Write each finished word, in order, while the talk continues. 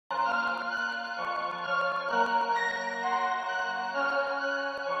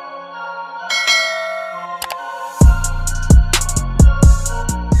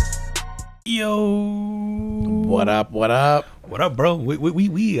up? What up? What up, bro?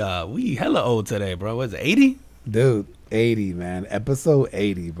 We hella old today, bro. What's it, 80? Dude, 80, man. Episode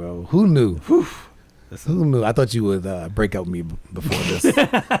 80, bro. Who knew? Who knew? I thought you would break up with me before this.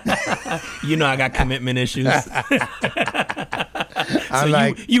 You know I got commitment issues. So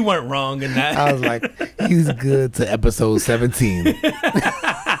like, you weren't wrong in that. I was like, he's good to episode 17.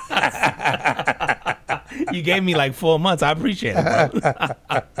 You gave me like 4 months. I appreciate it, bro.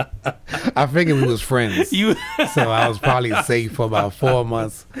 I figured we was friends. So I was probably safe for about 4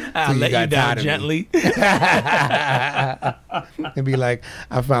 months. I'll let you down gently. And be like,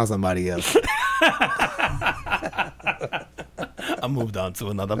 I found somebody else. I moved on to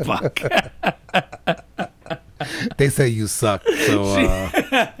another fuck. They say you suck, so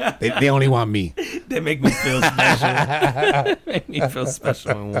they only want me. They make me feel special. Make me feel special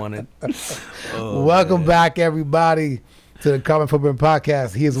and wanted. Oh, Welcome back, everybody, to the Common Footprint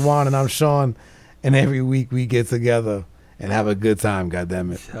Podcast. He is Juan and I'm Sean, and every week we get together and have a good time,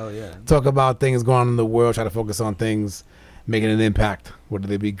 goddammit. Hell yeah. Talk about things going on in the world, try to focus on things making an impact, whether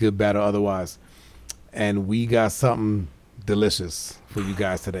they be good, bad, or otherwise. And we got something delicious for you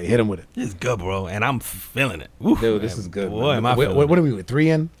guys today. Hit them with it. It's good, bro, and I'm feeling it. Oof, dude, this is good. Boy, am I what are we with? 3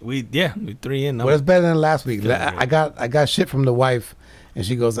 in? We 3 in. Well, it's better than last week. I got shit from the wife, and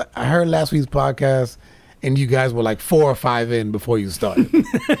she goes, I heard last week's podcast, and you guys were like 4 or 5 in before you started.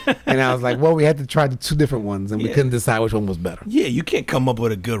 And I was like, well, we had to try the 2 different ones, and we couldn't decide which one was better. Yeah, you can't come up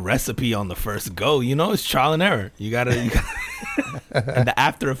with a good recipe on the first go. You know, it's trial and error. You gotta and the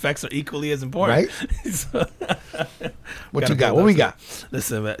after effects are equally as important. Right? So, what you got? What we got?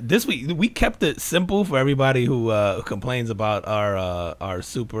 Listen, man, this week we kept it simple for everybody who complains about our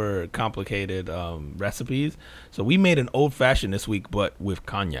super complicated recipes. So we made an old fashioned this week, but with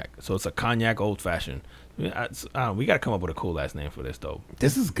cognac. So it's a cognac old fashioned. We got to come up with a cool last name for this, though.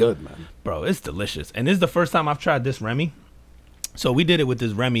 This is good, man. Bro, it's delicious. And this is the first time I've tried this Remy. So we did it with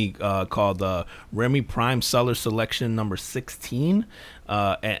this Remy called Remy Prime Cellar Selection number 16.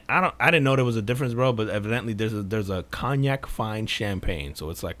 And I didn't know there was a difference, bro, but evidently there's a cognac fine champagne. So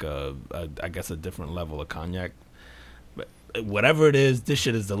it's like I guess a different level of cognac. But whatever it is, this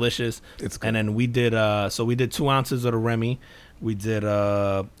shit is delicious. It's good. And then we did 2 ounces of the Remy. We did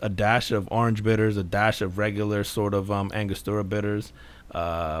a dash of orange bitters, a dash of regular sort of Angostura bitters,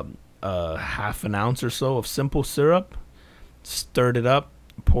 half an ounce or so of simple syrup, stirred it up,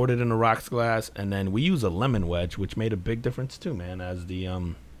 poured it in a rocks glass, and then we use a lemon wedge, which made a big difference too, man. As the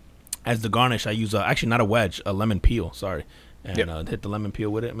garnish, I use actually not a wedge, a lemon peel. Sorry, and hit the lemon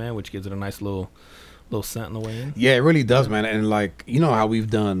peel with it, man, which gives it a nice little scent on the way in. Yeah, it really does, man. And like, you know how we've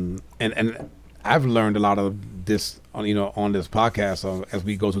done, and I've learned a lot of this on this podcast as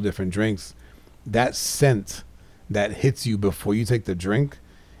we go to different drinks. That scent that hits you before you take the drink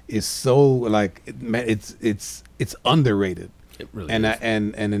is so like, man, it's underrated. It really is.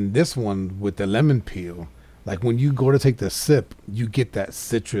 And in this one with the lemon peel, like when you go to take the sip, you get that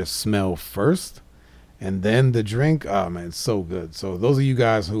citrus smell first, and then the drink. Oh man, it's so good. So those of you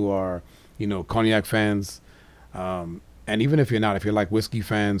guys who are cognac fans, and even if you're not, if you're like whiskey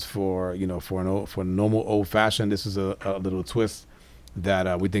fans for normal old fashioned, this is a little twist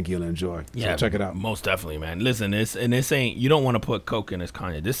that we think you'll enjoy. Yeah, so check it out. Most definitely, man. Listen, this ain't, you don't want to put Coke in this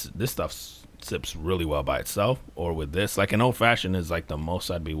cognac. This stuff sips really well by itself, or with this. Like an old fashioned is like the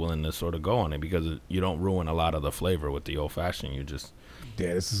most I'd be willing to sort of go on it, because you don't ruin a lot of the flavor with the old fashioned. You just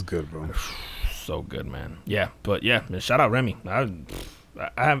this is good, bro. So good, man. Yeah, but yeah, man, shout out Remy.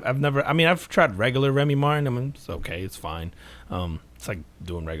 I've tried regular Remy Martin. I mean, it's okay, it's fine. It's like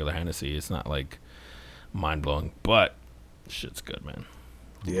doing regular Hennessy. It's not like mind blowing, but shit's good, man.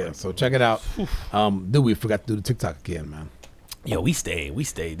 Yeah, so check it out. Dude, we forgot to do the TikTok again, man. Yo, we stayed.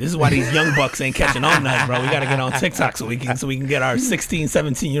 This is why these young bucks ain't catching on to us, bro. We got to get on TikTok so we can get our 16,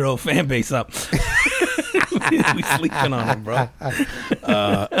 17-year-old fan base up. We sleeping on them, bro.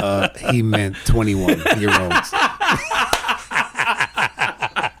 He meant 21-year-olds.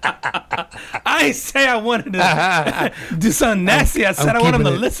 I ain't say I wanted to do something nasty. I said I want him to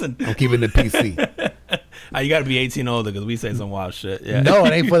listen. I'm keeping it PC. You got to be 18 or older, because we say some wild shit. Yeah. No,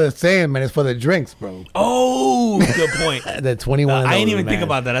 it ain't for the saying, man. It's for the drinks, bro. Oh, good point. The 21 and older, I ain't even man. think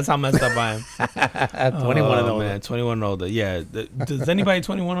about that. That's how messed up I am. 21 and older. Man, 21 and older. Yeah. Does anybody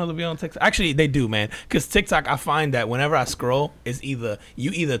 21 and older be on TikTok? Actually, they do, man. Because TikTok, I find that whenever I scroll, it's either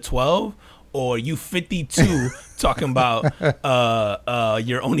 12 or you 52 talking about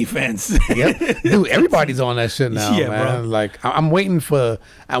your OnlyFans. Yep. Dude, everybody's on that shit now, yeah, man. Bro. Like I'm waiting for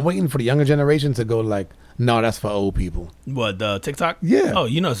the younger generation to go like, No, that's for old people. What, the TikTok? Yeah. Oh,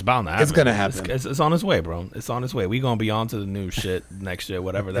 you know it's bound to happen. It's gonna happen. It's on its way, bro. It's on its way. We gonna be on to the new shit next year,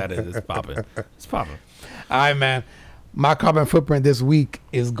 whatever that is. It's popping. It's popping. All right, man. My carbon footprint this week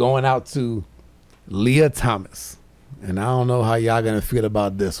is going out to Leah Thomas. And I don't know how y'all gonna feel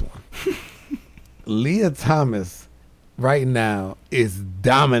about this one. Leah Thomas right now is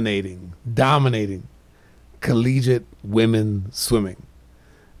dominating collegiate women swimming.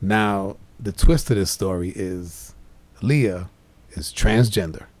 Now, the twist to this story is Leah is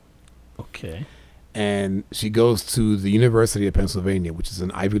transgender. Okay. And she goes to the University of Pennsylvania, which is an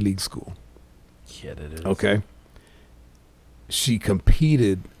Ivy League school. Yeah, it is. Okay. She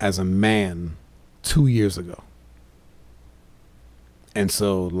competed as a man 2 years ago. And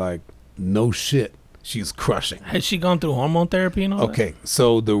so, like, no shit, she's crushing. Has she gone through hormone therapy and all Okay,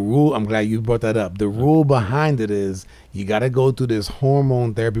 so the rule, I'm glad you brought that up. The rule behind it is you got to go through this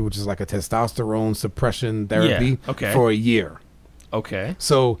hormone therapy, which is like a testosterone suppression therapy for a year. that? Okay.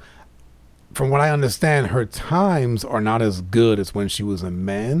 So, from what I understand, her times are not as good as when she was a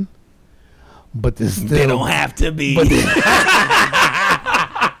man. But they don't have to be. But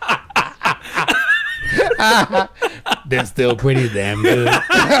they're still pretty damn good.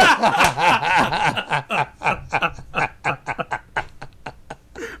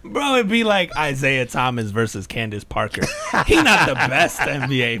 Bro, it'd be like Isaiah Thomas versus Candace Parker. He not the best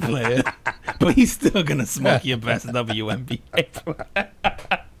NBA player, but he's still gonna smoke your best WNBA player.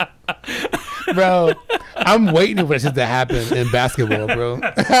 Bro, I'm waiting for shit to happen in basketball, bro. Dude,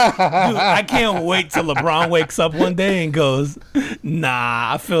 I can't wait till LeBron wakes up one day and goes,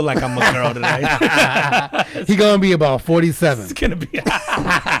 nah, I feel like I'm a girl today. He gonna be about 47. It's gonna be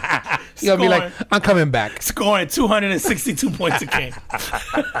He gonna be like, I'm coming back. scoring 262 points a game.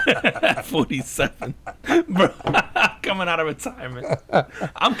 47. Bro, coming out of retirement.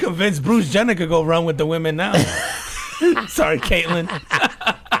 I'm convinced Bruce Jenner could go run with the women now. Sorry, Caitlyn.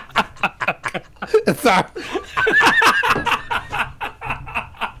 Sorry.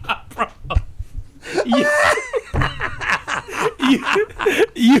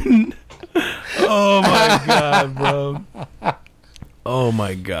 You, oh my god, bro. Oh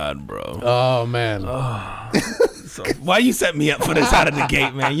my god, bro. Oh man. So why you set me up for this out of the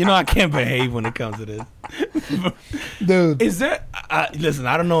gate, man? You know I can't behave when it comes to this. Dude. Is there listen,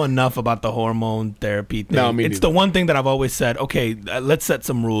 I don't know enough about the hormone therapy thing. No, me it's neither. the one thing that I've always said, okay, let's set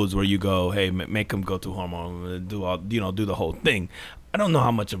some rules where you go, hey, make them go through hormone, do all, do the whole thing. I don't know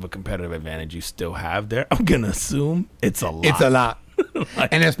how much of a competitive advantage you still have there. I'm going to assume it's a lot. It's a lot.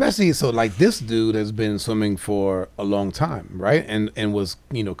 Like- And especially, so like this dude has been swimming for a long time, right? And was,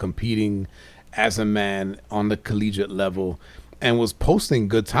 competing as a man on the collegiate level and was posting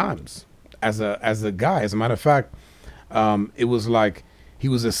good times as a guy. As a matter of fact, it was like he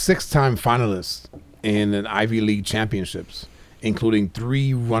was a 6-time finalist in an Ivy League championships, including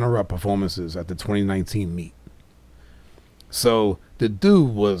 3 runner-up performances at the 2019 meet. So the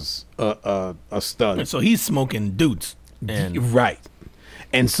dude was a stud. So he's smoking dudes. And Right.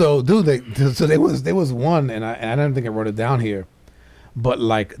 And so, dude, there was one, and I don't think I wrote it down here, but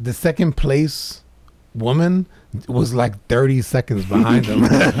like the second place woman was like 30 seconds behind him.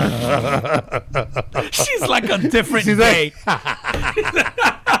 she's like a different She's day.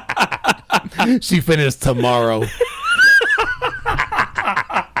 She finished tomorrow.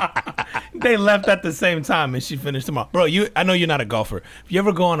 They left at the same time and she finished tomorrow. Bro, I know you're not a golfer. If you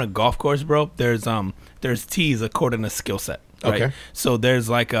ever go on a golf course, bro, there's tees according to skill set. Right? Okay. So there's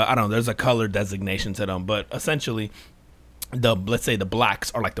like there's a color designation to them, but essentially let's say the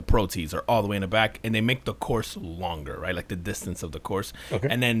blacks are like the pro tees are all the way in the back and they make the course longer, right? Like the distance of the course. Okay.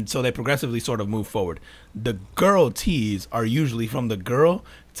 And then so they progressively sort of move forward. The girl tees are usually from the girl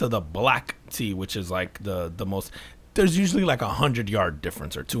to the black tee, which is like the most. There's usually like 100-yard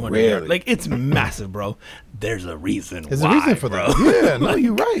difference or 200 Really? yard. Like it's massive, bro. There's a reason. There's why, a reason for bro. that. Yeah, no,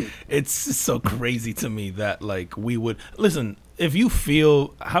 you're right. It's just so crazy to me that like we would listen. If you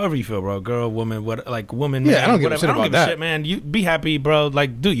feel however you feel, bro, girl, woman, what, like woman, Yeah, man, I don't give a whatever, shit I don't about give that. a shit, man. You be happy, bro.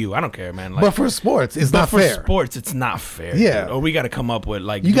 Like, do you? I don't care, man. Like, But for sports, it's not for fair. sports, it's not fair. Yeah. dude. Or we got to come up with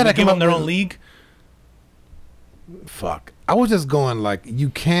like You got gotta to give come them up their with- own league. Fuck. I was just going like, you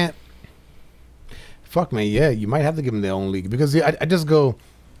can't. Fuck, man. Yeah, you might have to give them their own league because I just go,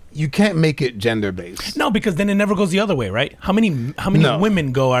 you can't make it gender based. No, because then it never goes the other way, right? How many No.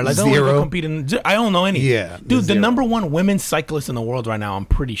 women go are like I don't Zero. want to compete in? I don't know any. Yeah, dude, the zero. number one women's cyclist in the world right now, I'm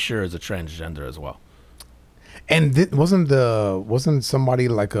pretty sure, is a transgender as well. And wasn't somebody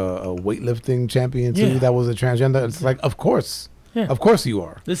like a weightlifting champion too Yeah. that was a transgender? It's like, of course. Yeah. Of course you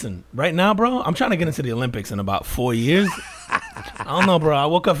are. Listen, right now, bro, I'm trying to get into the Olympics in about 4 years. I don't know, bro. I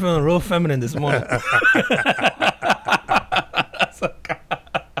woke up feeling real feminine this morning.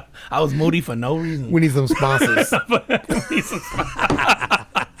 I was moody for no reason. We need some sponsors.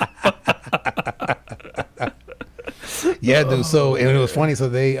 Yeah, dude. So and it was funny. So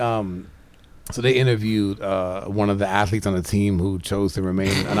they interviewed one of the athletes on the team who chose to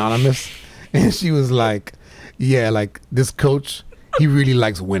remain anonymous, and she was like, "Yeah, like this coach, he really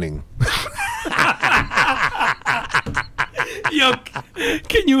likes winning." Yo,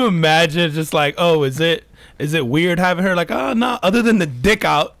 can you imagine? Just like, oh, is it weird having her? Like, oh no, other than the dick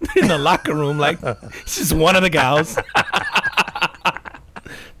out in the locker room, like she's one of the gals.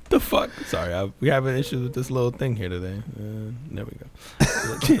 The fuck? Sorry, we have an issue with this little thing here today. There we go.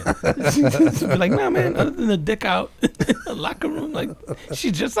 Be like, nah, man. Other than the dick out in the locker room, like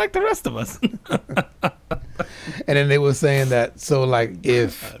she's just like the rest of us. And then they were saying that so like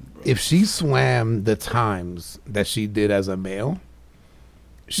if she swam the times that she did as a male,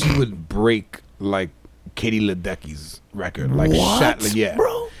 she would break like Katie Ledecky's record. Like What, yeah,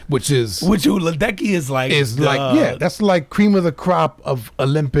 bro? which who Ledecky is like that's like cream of the crop of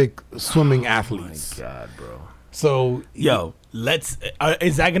Olympic swimming athletes. My God, bro. So Yo, is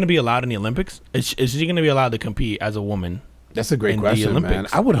that going to be allowed in the Olympics? Is she going to be allowed to compete as a woman? that's a great in the question, man.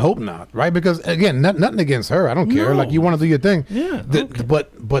 Olympics? I would hope not, right? Because again, nothing against her. I don't care. No. Like you want to do your thing. Yeah, okay.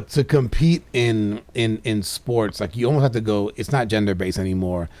 But to compete in sports, like you almost have to go. It's not gender based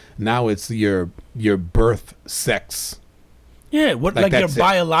anymore. Now it's your birth sex. Yeah, what like your that's it.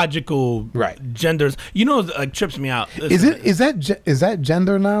 biological Right. genders? You know, like trips me out. Is that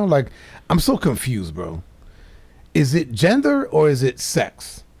gender now? Like I'm so confused, bro. Is it gender or is it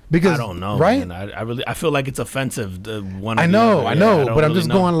sex? Because I don't know, right? man. I feel like it's offensive. One. I or the know, other. Yeah, but I'm really just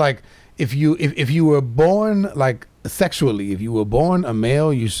know. going like if you were born like sexually, if you were born a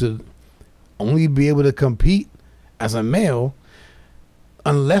male, you should only be able to compete as a male,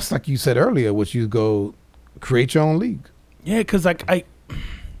 unless, like you said earlier, which you go create your own league. Yeah, because like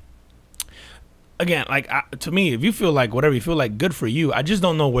again, like to me, if you feel like whatever you feel like, good for you. I just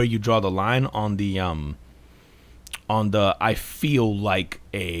don't know where you draw the line on the I feel like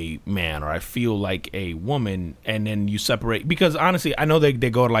a man or I feel like a woman, and then you separate, because honestly I know they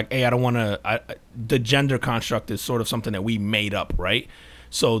go to like, hey, I don't want to, the gender construct is sort of something that we made up, right?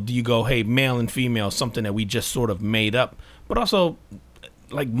 So do you go, hey, male and female, something that we just sort of made up, but also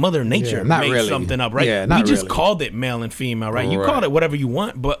like Mother Nature not made really. something up, right? Yeah, not we just really. called it male and female, right? You Right. called it whatever you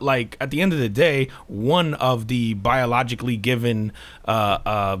want, but like at the end of the day, one of the biologically given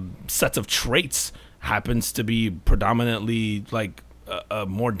sets of traits happens to be predominantly like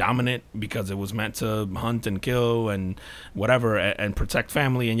more dominant because it was meant to hunt and kill and whatever and protect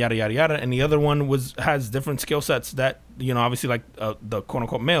family and yada yada yada, and the other one has different skill sets that, you know, obviously like the quote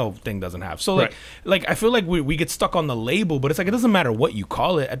unquote male thing doesn't have. So like I feel like we get stuck on the label, but it's like it doesn't matter what you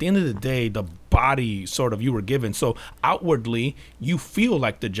call it. At the end of the day, the body sort of you were given, so outwardly you feel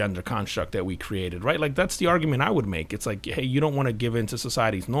like the gender construct that we created, right? Like that's the argument I would make. It's like, hey, you don't want to give in to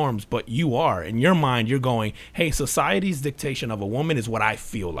society's norms, but you are in your mind, you're going, hey, society's dictation of a woman is what I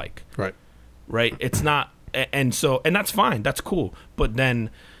feel like, right? It's not, and that's fine, that's cool, but then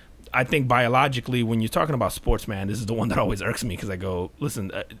I think biologically, when you're talking about sports, man, this is the one that always irks me, because I go,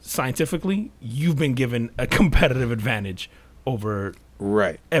 listen, scientifically, you've been given a competitive advantage over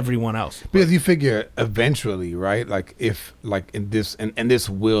everyone else. Because you figure eventually, right? Like if like in this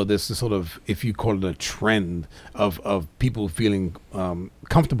this is sort of, if you call it a trend of people feeling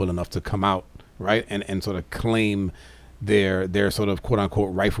comfortable enough to come out, right? And sort of claim their sort of quote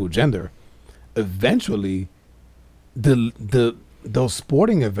unquote rightful gender, eventually those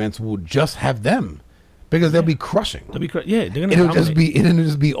sporting events will just have them, because they'll be crushing. They're gonna It'll just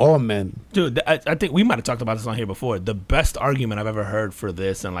be all men. Dude, I think we might have talked about this on here before. The best argument I've ever heard for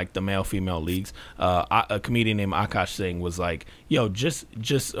this and like the male female leagues, a comedian named Akash Singh was like, yo, just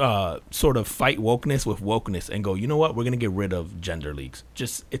sort of fight wokeness with wokeness and go, you know what, we're gonna get rid of gender leagues.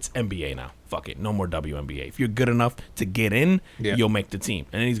 Just, it's NBA now, fuck it, no more WNBA. If you're good enough to get in, you'll make the team.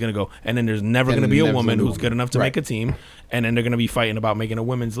 And then he's gonna go, and then there's never gonna be a woman who's good enough to make a team, and then they're gonna be fighting about making a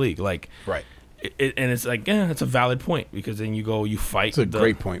women's league, like and it's like, yeah, it's a valid point, because then you go, you fight. It's a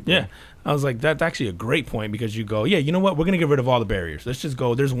great point, bro. Yeah, I was like, that's actually a great point, because you go, yeah, you know what, we're gonna get rid of all the barriers. Let's just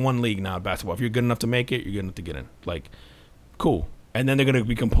go. There's one league now in basketball. If you're good enough to make it, you're good enough to get in. Like, cool. And then they're gonna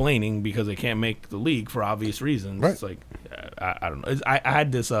be complaining because they can't make the league for obvious reasons. It's like, I don't know. I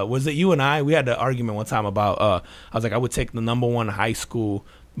had this. Was it you and I? We had an argument one time about. I was like, I would take the #1 high school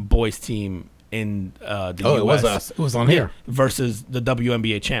boys team in the US. It was us. It was on here. Versus the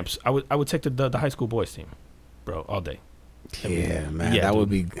WNBA champs. I would take the high school boys team, bro, all day. Yeah, man, Yeah, that dude. would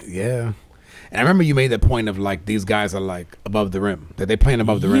be yeah. And I remember you made the point of like these guys are like above the rim, that they're playing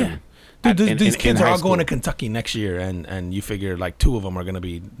above the Yeah. rim. Dude, these In kids are high all going to school. Kentucky next year, and you figure like 2 of them are going to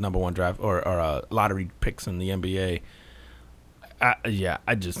be number 1 draft or lottery picks in the NBA. Yeah,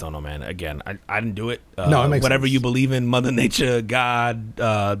 I just don't know, man. Again, I didn't do it. No, it makes whatever sense. you believe in, Mother Nature, God,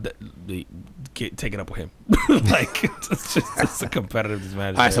 take it up with him. Like it's a competitive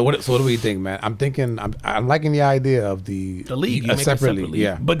disadvantage. All right, so what do we think, man? I'm liking the idea of the league, you a make separate league,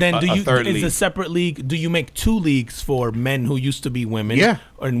 yeah. But then, do A you third is league. a separate league? Do you make 2 leagues for men who used to be women, Yeah.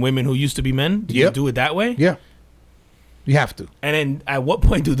 and women who used to be men? Do you Yep. do it that way? Yeah, you have to. And then, at what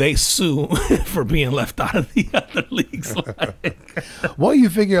point do they sue for being left out of the other leagues? Like, Well, you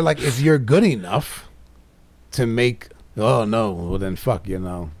figure like if you're good enough to make, oh no, well then fuck,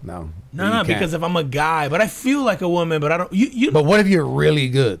 no. no, You because can't. if I'm a guy, but I feel like a woman, but I don't. You But what if you're really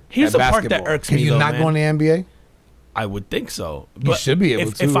good? Here's at the part that basketball? irks Can me, you though, not man. go in the NBA? I would think so. You should be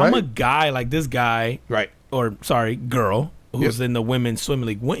able to, If I'm a right? guy like this guy, Right. or sorry, girl who's Yep. in the women's swim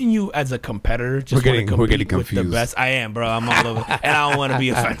league, wouldn't you, as a competitor, just We're getting- want to we're getting compete with the confused. best? I am, bro. I'm all over, and I don't want to be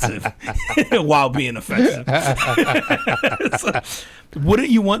offensive while being offensive. So, wouldn't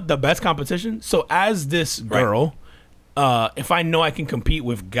you want the best competition? So, as this girl, if I know I can compete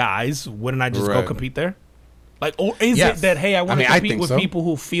with guys, wouldn't I just go Right. compete there? Like, or is Yes. it that, hey, I want mean, to I compete think with so. people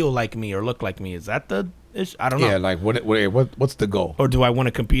who feel like me or look like me? Is that the issue? I don't know. Yeah, like what's the goal? Or do I want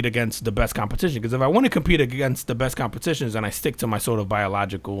to compete against the best competition? Because if I want to compete against the best competitions, then I stick to my sort of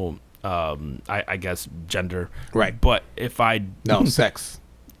biological, I guess, gender. Right. But if I No, sex.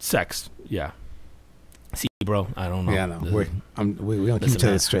 sex, yeah. See, bro, I don't know. Yeah, no. This- We don't keep Listen, each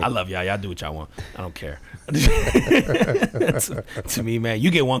other man, straight. I love y'all. Y'all do what y'all want. I don't care. to me, man,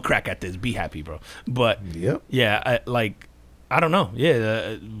 you get one crack at this. Be happy, bro. But Yep. yeah, I don't know.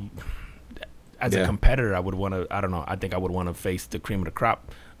 Yeah, as a Yeah. competitor, I would want to. I don't know. I think I would want to face the cream of the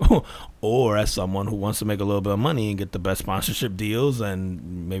crop, or as someone who wants to make a little bit of money and get the best sponsorship deals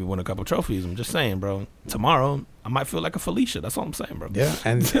and maybe win a couple trophies. I'm just saying, bro. Tomorrow, I might feel like a Felicia. That's all I'm saying, bro. Yeah,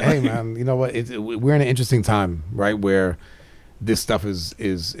 and hey, man, you know what? We're in an interesting time, right, where this stuff is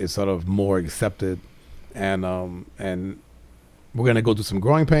sort of more accepted, and we're gonna go through some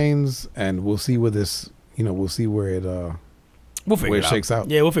growing pains, and we'll see where this, we'll see where it We'll figure where it it out. shakes out.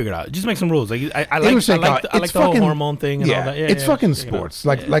 Yeah, we'll figure it out. Just make some rules. Like I It'll like, shake out. I like It's the whole fucking- hormone thing and yeah, all that. Yeah, it's yeah, fucking figure it out. sports.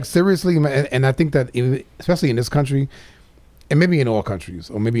 Like Yeah. like seriously, man, and I think that especially in this country, and maybe in all countries,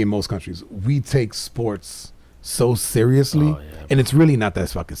 or maybe in most countries, we take sports so seriously, Oh, yeah, and it's really not that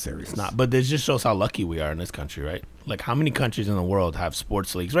fucking serious. It's not, but it just shows how lucky we are in this country, right? Like, how many countries in the world have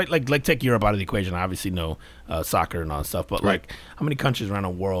sports leagues, right? Like take Europe out of the equation. I obviously know soccer and all that stuff, but Right. like, how many countries around the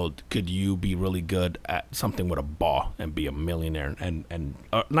world could you be really good at something with a ball and be a millionaire and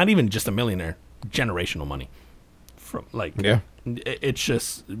not even just a millionaire, generational money? From like, Yeah. it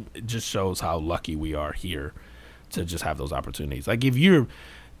just shows how lucky we are here to just have those opportunities. Like, if you're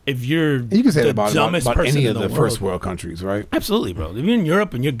You can say the that about dumbest any person of in the the first world. world countries, right? Absolutely, bro. If you're in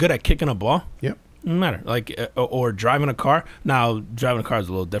Europe and you're good at kicking a ball, Yep. doesn't matter. Like, or driving a car. Now, driving a car is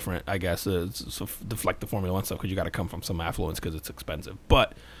a little different, I guess. It's like the Formula One stuff, because you got to come from some affluence because it's expensive.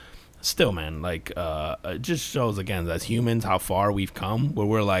 But still, man, like, it just shows again as humans how far we've come. Where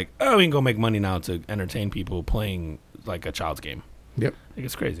we're like, oh, we can go make money now to entertain people playing like a child's game. Yep. Like,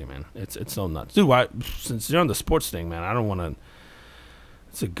 it's crazy, man. It's so nuts, dude. Why? Since you're on the sports thing, man, I don't want to.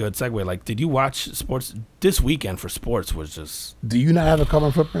 It's a good segue. Like, did you watch sports this weekend? For sports was just. Do you not have a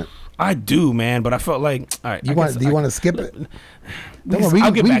carbon footprint? I do, man, but I felt like, all right. Do you want to skip it?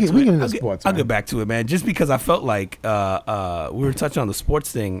 I'll get back to it. into sports. I'll man. get back to it, man. Just because I felt like we were touching on the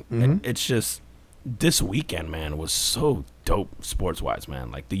sports thing. Mhm. It's just this weekend, man, was so dope sports wise,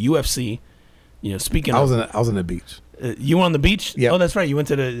 man. Like the UFC. Speaking I of, was on the beach. you were on the beach. Yep. Oh, that's right. You went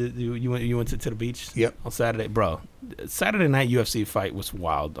to the beach. Yep. On Saturday, bro. Saturday night UFC fight was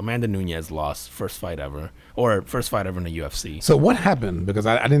wild. Amanda Nunes lost, first fight ever in the UFC. So what happened? Because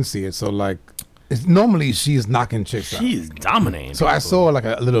I didn't see it. So like, it's normally she's knocking chicks out. She is dominating. So I people. saw like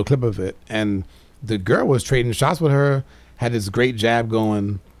a little clip of it, and the girl was trading shots with her. Had this great jab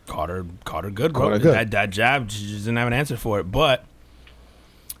going. Caught her good, bro. Caught her good. That jab, she just didn't have an answer for it. But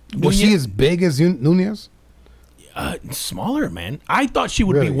Was she as big as Nunez? Smaller, man. I thought she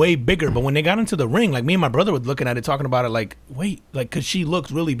would Really? be way bigger, but when they got into the ring, like me and my brother were looking at it, talking about it, like, wait, like, because she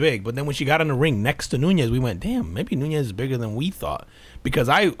looks really big. But then when she got in the ring next to Nunez, we went, damn, maybe Nunez is bigger than we thought. Because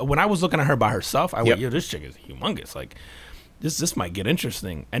when I was looking at her by herself, I Yep. went, yo, this chick is humongous. Like, this might get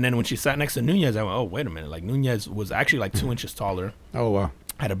interesting. And then when she sat next to Nunez, I went, oh, wait a minute. Like, Nunez was actually like 2 inches taller, Oh wow.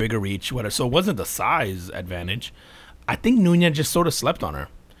 had a bigger reach, whatever. So it wasn't the size advantage. I think Nunez just sort of slept on her.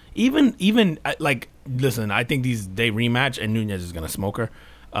 even like, listen, I think they rematch and Nunes is gonna smoke her.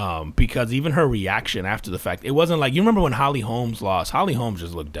 Because even her reaction after the fact, it wasn't like, you remember when Holly Holmes lost? Holly Holmes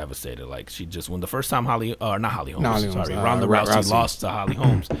just looked devastated. Like, she just, when the first time Ronda Rousey lost to Holly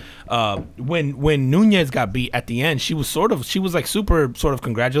Holmes. When Nunes got beat at the end, she was like super sort of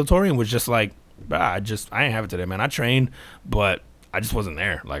congratulatory and was just like, I ain't have it today, man. I trained, but I just wasn't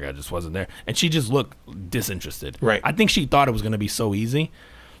there. Like, I just wasn't there. And she just looked disinterested. Right. I think she thought it was going to be so easy.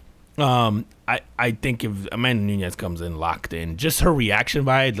 I think if Amanda Nunes comes in locked in, just her reaction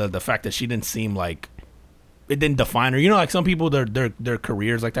by it, the fact that she didn't seem like it didn't define her. You know, like some people, their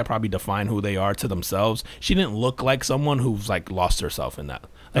careers like that probably define who they are to themselves. She didn't look like someone who's like lost herself in that.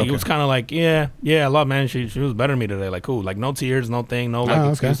 Like, it was kind of like, yeah, I love, man. She was better than me today. Like, cool. Like, no tears, no thing, no like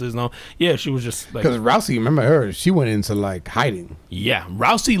excuses, no. Yeah, she was just like, because Rousey, remember her? She went into like hiding. Yeah,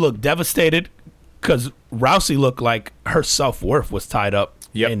 Rousey looked devastated because Rousey looked like her self-worth was tied up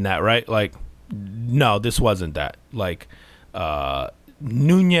in that, right? Like, no, this wasn't that. Like,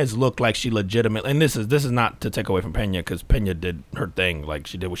 Nunes looked like she legitimately, and this is not to take away from Pena, because Pena did her thing. Like,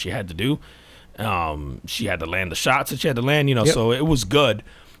 she did what she had to do. She had to land the shots that she had to land, you know, so it was good.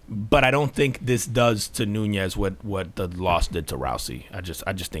 But I don't think this does to Nunes what the loss did to Rousey. I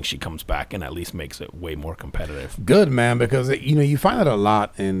just think she comes back and at least makes it way more competitive. Good, man, because you know, you find that a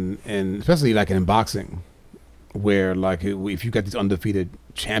lot in especially like in boxing, where like if you got these undefeated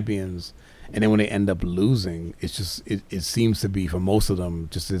champions and then when they end up losing, it's just it seems to be for most of them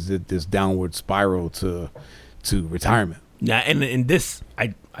just this downward spiral to retirement. Yeah, and this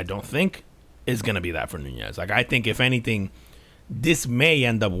I don't think is gonna be that for Nunes. Like, I think if anything, this may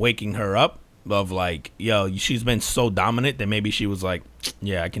end up waking her up of like, yo, she's been so dominant that maybe she was like,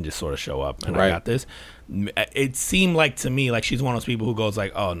 yeah, I can just sort of show up and I got this. It seemed like to me like she's one of those people who goes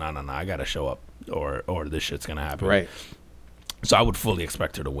like, oh, no, I gotta show up or this shit's gonna happen. Right. So I would fully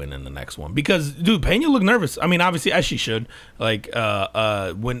expect her to win in the next one because, dude, Pena looked nervous. I mean, obviously, as she should. Like,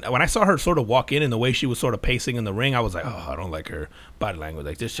 when I saw her sort of walk in and the way she was sort of pacing in the ring, I was like, oh, I don't like her body language.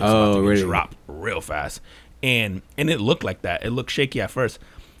 Like, this shit's about to get dropped real fast. And it looked like that. It looked shaky at first.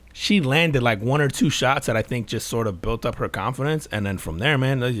 She landed like one or two shots that I think just sort of built up her confidence, and then from there,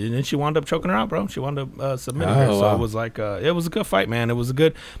 man, then she wound up choking her out, bro. She wound up submitting her. So it was like, it was a good fight, man. It was a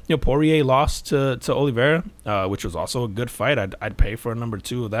good, you know, Poirier lost to Oliveira, which was also a good fight. I'd pay for a number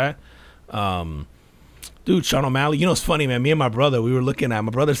 2 of that. Dude, Sean O'Malley, you know, it's funny, man. Me and my brother, we were looking at,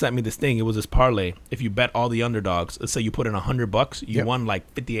 my brother sent me this thing. It was this parlay. If you bet all the underdogs, let's say you put in $100, you won like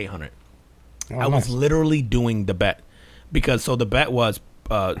 5,800. I was literally doing the bet because so the bet was.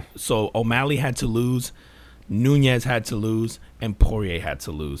 So O'Malley had to lose, Nunes had to lose, and Poirier had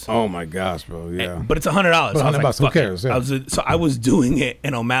to lose. Oh my gosh, bro! Yeah, but it's $100. But $100, who cares? Yeah. I was doing it,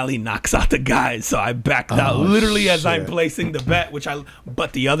 and O'Malley knocks out the guy, so I backed out literally as I'm placing the bet,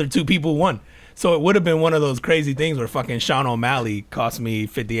 but the other 2 people won. So it would have been one of those crazy things where fucking Sean O'Malley cost me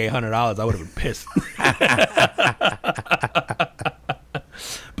 $5,800. I would have been pissed.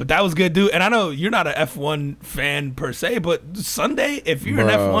 But that was good, dude. And I know you're not an F1 fan per se, but Sunday, if you're an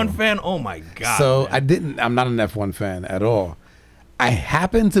F1 fan, oh my God. So man. I'm not an F1 fan at all. I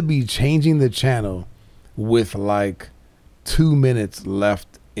happened to be changing the channel with like 2 minutes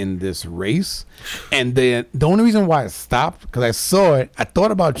left in this race. And then the only reason why I stopped, because I saw it, I thought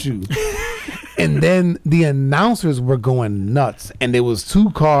about you. And then the announcers were going nuts. And there was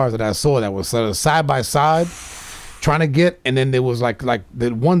 2 cars that I saw that was sort of side by side trying to get, and then there was like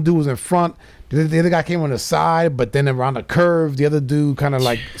the one dude was in front, the other guy came on the side, but then around the curve, the other dude kind of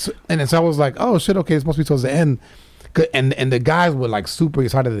like, and then so I was like, oh shit, okay, it's supposed to be towards the end, and the guys were like super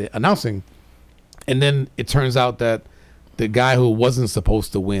excited at announcing, and then it turns out that the guy who wasn't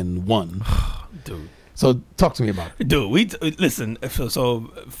supposed to win won. Dude. So talk to me about it. Dude, listen,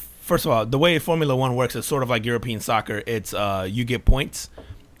 so first of all, the way Formula One works is sort of like European soccer. It's you get points.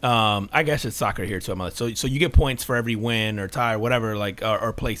 I guess it's soccer here too. So you get points for every win or tie or whatever, like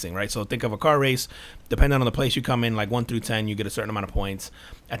or placing, right? So think of a car race. Depending on the place you come in, like 1 through 10, you get a certain amount of points.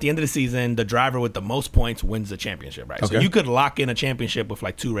 At the end of the season, the driver with the most points wins the championship, right? Okay. So you could lock in a championship with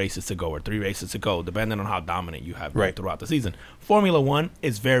like 2 races to go or 3 races to go, depending on how dominant you have been throughout the season. Formula One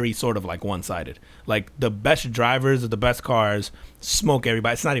is very sort of like one-sided. Like the best drivers of the best cars smoke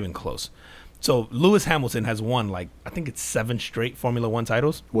everybody. It's not even close. So Lewis Hamilton has won like I think it's 7 straight Formula One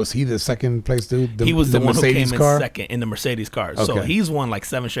titles. Was he the second place dude? He was the one Mercedes who came car? in second in the Mercedes car. Okay. So he's won like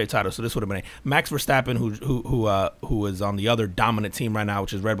 7 straight titles. So this would have been Max Verstappen, who is on the other dominant team right now,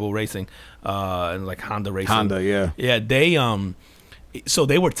 which is Red Bull Racing, and like Honda Racing. Honda, yeah. Yeah, So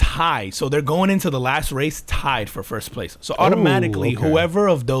they were tied. So they're going into the last race tied for first place. So automatically, okay. whoever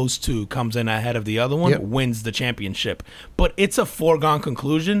of those two comes in ahead of the other one wins the championship. But it's a foregone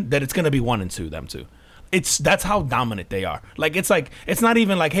conclusion that it's going to be 1 and 2, them two. That's how dominant they are. Like it's not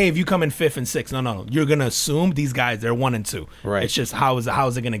even like, hey, if you come in 5th and 6th, no. You're gonna assume these guys, they're 1 and 2. Right. It's just how is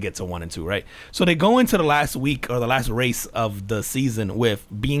it gonna get to 1 and 2, right? So they go into the last week or the last race of the season with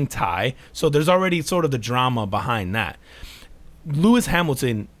being tied. So there's already sort of the drama behind that. Lewis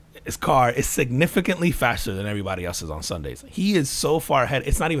Hamilton, his car is significantly faster than everybody else's on Sundays. He is so far ahead.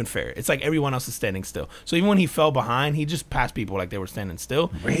 It's not even fair. It's like everyone else is standing still. So even when he fell behind, he just passed people like they were standing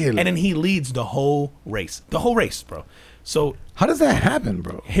still. Really? And then he leads the whole race. The whole race, bro. So how does that happen,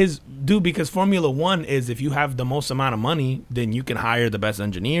 bro? Because Formula One is, if you have the most amount of money, then you can hire the best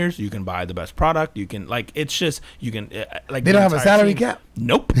engineers, you can buy the best product, you can it's just you can like they don't have a salary cap.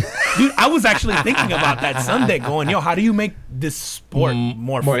 Nope, dude. I was actually thinking about that Sunday, going, yo, how do you make this sport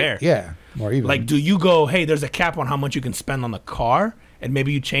more fair? Yeah, more even. Like, do you go, hey, there's a cap on how much you can spend on the car, and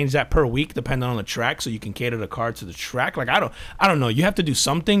maybe you change that per week depending on the track, so you can cater the car to the track? Like, I don't know. You have to do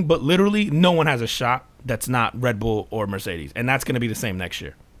something, but literally, no one has a shot that's not Red Bull or Mercedes, and that's going to be the same next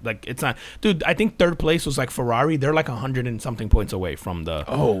year. Like, it's not, dude. I think 3rd place was like Ferrari. They're like 100 and something points away from the.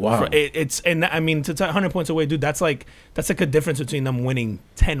 Oh wow! And I mean, to 100 points away, dude. That's like a difference between them winning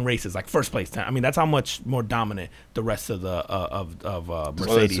 10 races, like first place 10. I mean, that's how much more dominant the rest of the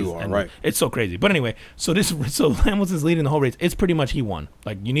Mercedes are, right? It's so crazy. But anyway, so Hamilton's leading the whole race. It's pretty much he won.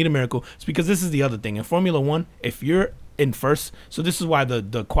 Like, you need a miracle. It's because this is the other thing in Formula One. If you're in first, so this is why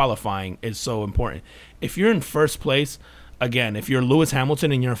the qualifying is so important. If you're in first place, again, if you're Lewis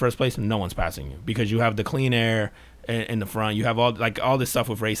Hamilton and you're in first place, no one's passing you because you have the clean air in the front. You have all this stuff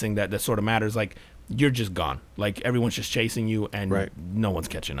with racing that sort of matters. Like, you're just gone. Like, everyone's just chasing you, and no one's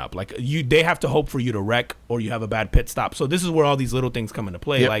catching up. Like, they have to hope for you to wreck, or you have a bad pit stop. So this is where all these little things come into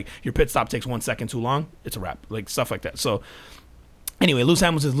play. Like, your pit stop takes 1 second too long, it's a wrap. Like, stuff like that. So anyway, Lewis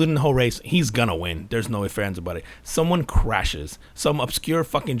Hamilton's leading the whole race. He's gonna win. There's no ifs, ands about it. Someone crashes. Some obscure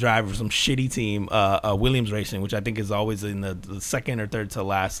fucking driver, some shitty team, Williams Racing, which I think is always in the 2nd or 3rd to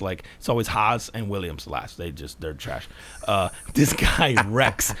last. Like, it's always Haas and Williams last. They're trash. This guy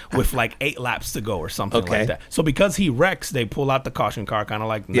wrecks with like 8 laps to go or something like that. So because he wrecks, they pull out the caution car, kind of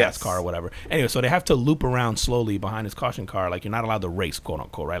like NASCAR or whatever. Anyway, so they have to loop around slowly behind his caution car. Like, you're not allowed to race, quote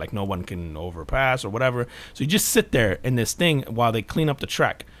unquote, right? Like, no one can overpass or whatever. So you just sit there in this thing while they clean up the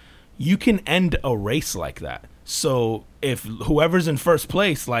track. You can end a race like that. So if whoever's in first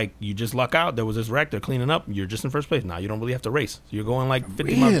place, like, you just luck out, there was this wreck, they're cleaning up, you're just in first place. Now you don't really have to race. So you're going like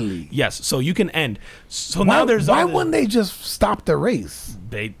 50 miles. Yes. So you can end. So now there's why wouldn't they just stop the race?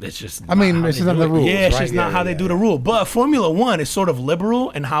 It's just, I mean, it's just not the rules. Yeah, it's just not how they do the rule. But Formula One is sort of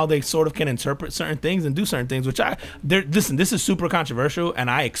liberal in how they sort of can interpret certain things and do certain things, which listen, this is super controversial,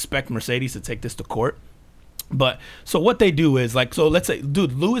 and I expect Mercedes to take this to court. But so what they do is, like, so let's say,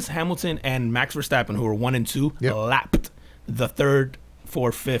 dude, Lewis Hamilton and Max Verstappen, who were 1 and 2, lapped the 3rd,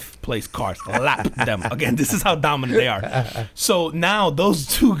 4th, 5th place cars, lapped them. Again, this is how dominant they are. So now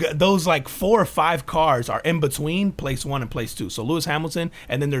those like 4 or 5 cars are in between place 1 and place 2. So Lewis Hamilton,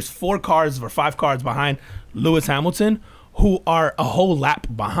 and then there's 4 cars or 5 cars behind Lewis Hamilton, who are a whole lap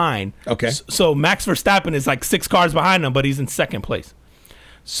behind. Okay. So Max Verstappen is like 6 cars behind him, but he's in 2nd place.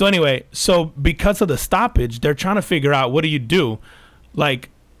 So anyway, so because of the stoppage, they're trying to figure out, what do you do? Like,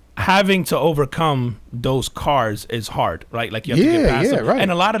 having to overcome those cars is hard, right? Like, you have to get past them. Right.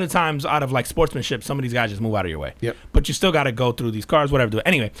 And a lot of the times, out of like sportsmanship, some of these guys just move out of your way. Yep. But you still got to go through these cars, whatever.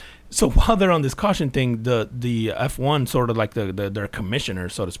 Anyway, so while they're on this caution thing, the F1 sort of like their commissioner,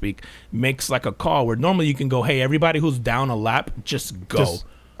 so to speak, makes like a call where normally you can go, hey, everybody who's down a lap, just go.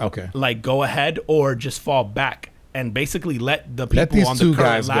 Like, go ahead or just fall back. And basically let the people on the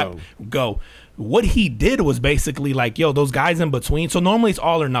current lap go. What he did was basically like, yo, those guys in between. So normally it's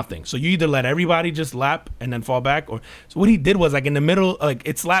all or nothing. So you either let everybody just lap and then fall back, or so what he did was, like, in the middle, like,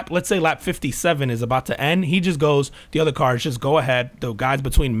 it's let's say lap 57 is about to end. He just goes, the other cars just go ahead, the guys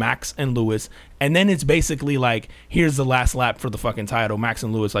between Max and Lewis, and then it's basically like, here's the last lap for the fucking title. Max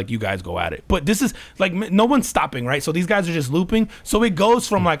and Lewis, like, you guys go at it. But this is like, no one's stopping, right? So these guys are just looping. So it goes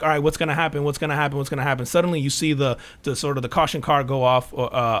from like, all right, what's gonna happen? What's gonna happen? What's gonna happen? Suddenly you see the sort of the caution car go off,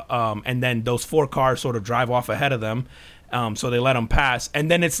 and then those 4 cars sort of drive off ahead of them. So they let them pass, and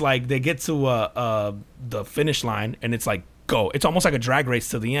then it's like they get to the finish line, and it's like, go. It's almost like a drag race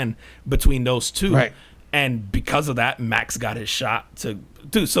to the end between those two. Right. And because of that, Max got his shot to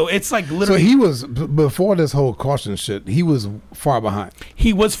do. So it's like literally. So he was, before this whole caution shit, he was far behind.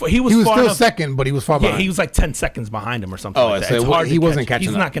 He was far still enough, 2nd, but he was far behind. Yeah, he was like 10 seconds behind him or something like that. So it's hard he wasn't catching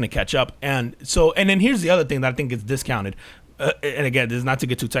He's up. not going to catch up. And then here's the other thing that I think is discounted. and again, this is not to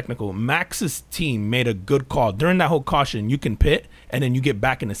get too technical. Max's team made a good call during that whole caution. You can pit, and then you get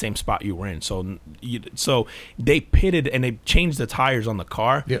back in the same spot you were in. So they pitted and they changed the tires on the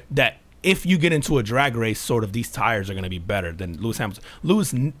car. Yep. That if you get into a drag race, sort of these tires are going to be better than Lewis Hamilton. Lewis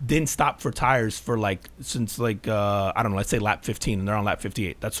didn't stop for tires for since I don't know, let's say lap 15, and they're on lap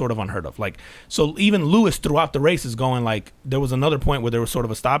 58. That's sort of unheard of. So even Lewis throughout the race is going there was another point where there was sort of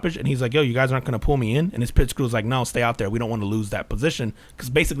a stoppage, and he's like, yo, you guys aren't going to pull me in? And his pit crew's like, no, stay out there. We don't want to lose that position,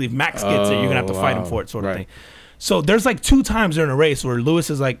 because basically if Max gets it, you're going to have to fight him for it, sort of thing. So there's 2 times during a race where Lewis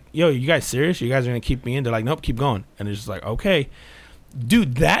is like, yo, you guys serious? You guys are going to keep me in? They're like, nope, keep going. And it's just like, okay.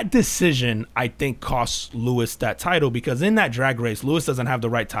 Dude, that decision, I think, costs Lewis that title, because in that drag race, Lewis doesn't have the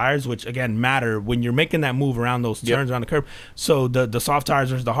right tires, which, again, matter when you're making that move around those turns around the curb. So the soft tires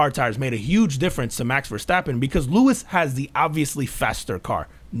versus the hard tires made a huge difference to Max Verstappen, because Lewis has the obviously faster car.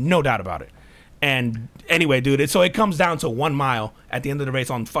 No doubt about it. And anyway, dude, so it comes down to 1 mile at the end of the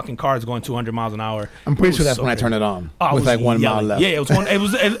race on fucking cars going 200 miles an hour. I'm pretty sure that's when I turned it on. With 1 mile left. Yeah, it was one. It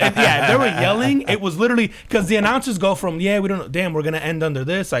was. Yeah, they were yelling. It was literally because the announcers go from, we don't know. Damn, we're gonna end under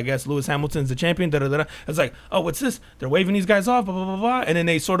this. I guess Lewis Hamilton's the champion. Da da da. It's like, oh, what's this? They're waving these guys off. Blah blah blah blah. And then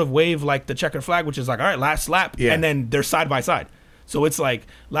they sort of wave the checkered flag, which is all right, last lap. Yeah. And then they're side by side. So it's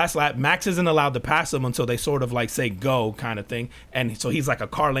last lap, Max isn't allowed to pass him until they sort of say go kind of thing. And so he's a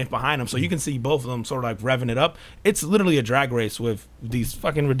car length behind him. So you can see both of them sort of revving it up. It's literally a drag race with these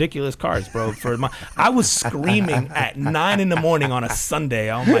fucking ridiculous cars, bro. I was screaming at 9 in the morning on a Sunday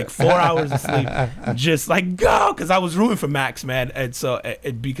on 4 hours of sleep. Just go, because I was rooting for Max, man. And so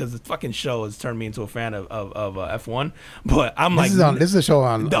because the fucking show has turned me into a fan of F1. But I'm this is a show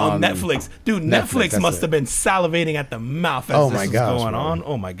on Netflix. Dude, Netflix must have been salivating at the mouth as this was going on.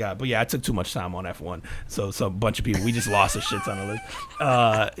 Oh my god! But yeah, I took too much time on F1, so a bunch of people, we just lost a shit ton of list.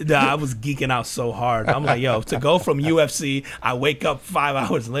 I was geeking out so hard. I'm like, yo, to go from UFC, I wake up 5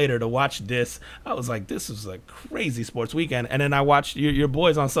 hours later to watch this. I was like, this was a crazy sports weekend. And then I watched your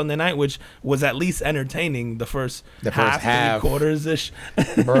boys on Sunday night, which was at least entertaining. The first half, 3/4 ish.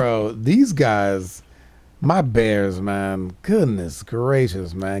 Bro, these guys. My Bears, man. Goodness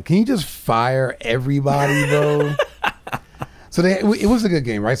gracious, man. Can you just fire everybody, bro? So it was a good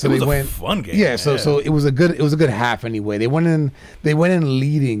game, right? So it was a fun game. Yeah, so it was a good half anyway. They went in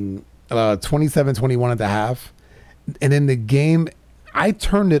leading 27-21 at the half. And in the game, I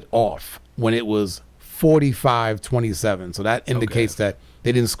turned it off when it was 45-27. So that indicates that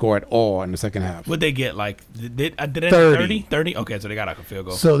they didn't score at all in the second half. What'd they get? Did it 30? 30? Okay, so they got a field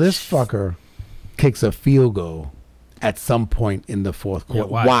goal. So this fucker kicks a field goal at some point in the fourth quarter.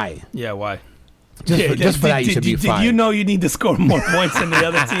 Yeah, why? Yeah, why? Just for that, you should be fine. Did you know you need to score more points than the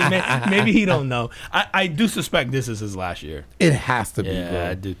other team? Maybe he don't know. I do suspect this is his last year. It has to be, yeah, bro.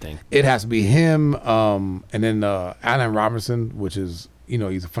 I do think. It has to be him, and then Allen Robinson, which is,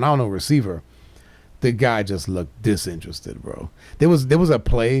 he's a phenomenal receiver. The guy just looked disinterested, bro. There was a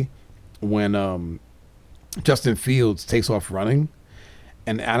play when Justin Fields takes off running,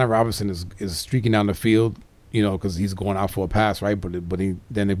 and Allen Robinson is streaking down the field, because he's going out for a pass, right? But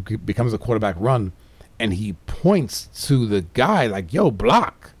it becomes a quarterback run, and he points to the guy like, "Yo,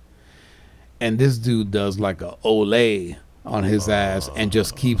 block!" And this dude does a Olay on his ass and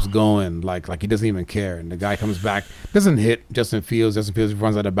just keeps going, like he doesn't even care. And the guy comes back, doesn't hit Justin Fields. Justin Fields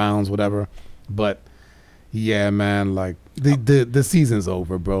runs out of bounds, whatever. But yeah, man, the season's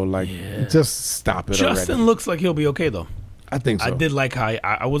over, bro. Just stop it. Justin already. Looks like he'll be okay though. I think so. I did like how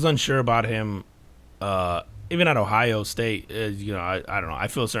I was unsure about him. Even at Ohio State, I don't know. I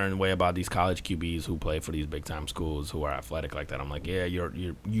feel a certain way about these college QBs who play for these big time schools who are athletic like that. I'm like, yeah,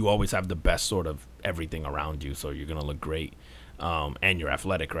 you always have the best sort of everything around you, so you're gonna look great, and you're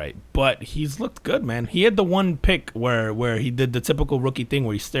athletic, right? But he's looked good, man. He had the one pick where he did the typical rookie thing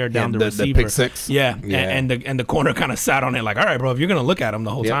where he stared down the receiver, the pick six, yeah. And the corner kind of sat on it like, all right, bro, if you're gonna look at him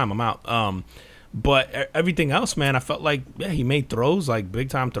the whole time, I'm out. But everything else, man, I felt like, he made throws, big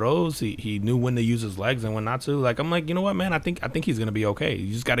time throws. He knew when to use his legs and when not to. I'm like, you know what, man, I think he's gonna be okay.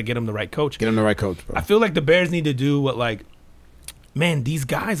 You just got to get him the right coach. Get him the right coach, bro. I feel like the Bears need to do what man, these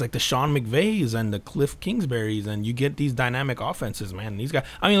guys the Sean McVays and the Cliff Kingsburys, and you get these dynamic offenses, man. These guys.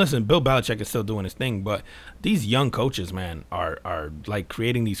 I mean, listen, Bill Belichick is still doing his thing, but these young coaches, man, are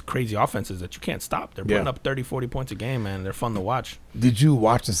creating these crazy offenses that you can't stop. They're putting up 30, 40 points a game, man. They're fun to watch. Did you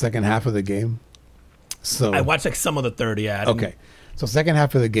watch the second half of the game? So I watched some of the third, yeah. Okay. So second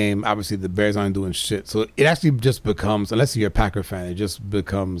half of the game, obviously the Bears aren't doing shit. So it actually just becomes, unless you're a Packer fan, it just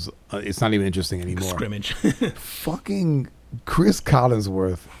becomes, it's not even interesting anymore. Scrimmage. Fucking Chris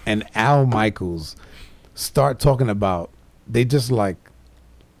Collinsworth and Al Michaels start talking about, they just like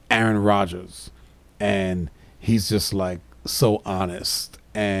Aaron Rodgers. And he's just like, so honest,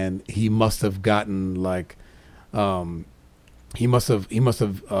 and he must have gotten like, he must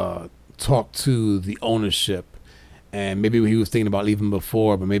have talked to the ownership, and maybe he was thinking about leaving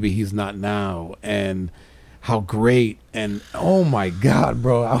before, but maybe he's not now, and how great. And oh my God,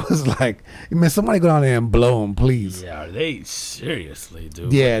 bro, I was like, man, somebody go down there and blow him, please. Yeah, are they seriously,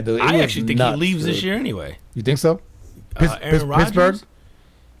 dude? Yeah, dude, I actually think nuts, he leaves dude. this year anyway. You think so? Aaron Rodgers? Pittsburgh?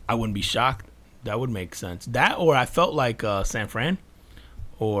 I wouldn't be shocked. That would make sense. That, or I felt like San Fran,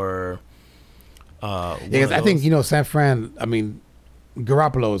 or Yeah, 'cause I think, San Fran, I mean,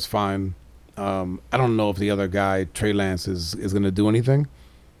 Garoppolo is fine. I don't know if the other guy, Trey Lance, is going to do anything.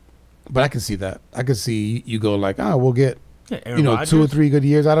 But I can see that. I can see you go like, we'll get, Aaron Rodgers? 2 or 3 good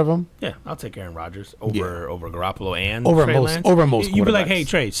years out of him. Yeah, I'll take Aaron Rodgers over Garoppolo and Over Trey most- Lance. over most You'd be like, quarterbacks. hey,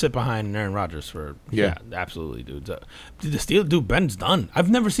 Trey, sit behind Aaron Rodgers for Yeah. absolutely, dude. The Steelers, dude, Ben's done. I've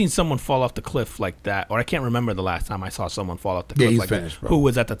never seen someone fall off the cliff like that, or I can't remember the last time I saw someone fall off the cliff he's like finished, that, bro. who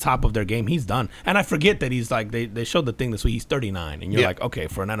was at the top of their game. He's done, and I forget that he's like they showed the thing this week. He's 39, and you're Yeah. like, okay,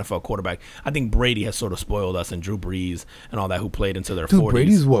 for an NFL quarterback, I think Brady has sort of spoiled us, and Drew Brees and all that, who played into their Dude, 40s.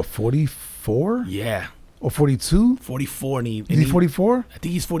 Brady's what, 44 Yeah, or 42? 44, and Is he 44? I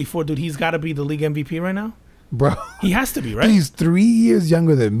think he's 44, dude. He's got to be the league MVP right now. Bro, He has to be, right? he's 3 years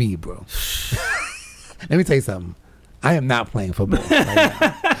younger than me, bro. Let me tell you something. I am not playing football right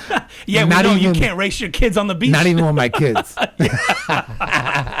now. Yeah, Not we know you even- can't race your kids on the beach. Not even with my kids.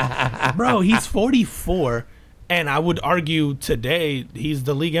 Bro, he's 44, and I would argue today he's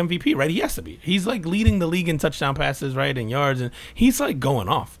the league MVP, right? He has to be. He's like leading the league in touchdown passes, right, and yards, and he's like going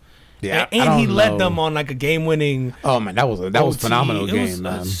off. Yeah, I and don't he led know. them on like a game-winning. Oh man, that was OT. phenomenal It game, was,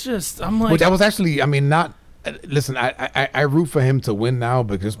 man. It's just, I'm like, Which I was actually, I mean, not. Listen, I root for him to win now,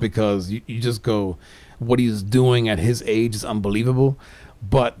 but just because you just go, what he's doing at his age is unbelievable.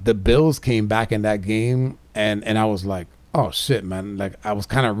 But the Bills came back in that game, and I was like, oh shit, man. Like I was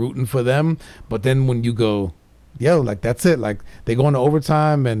kind of rooting for them, but then when you go, yo, like that's it. Like they go into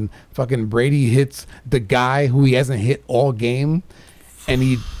overtime, and fucking Brady hits the guy who he hasn't hit all game, and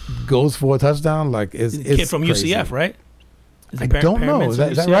he goes for a touchdown. Like it's kid from crazy. UCF, right? I don't know. Is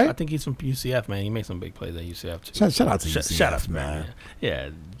that right? I think he's from UCF, man. He makes some big plays at UCF too. Shout out to UCF, Shout out, man. Yeah,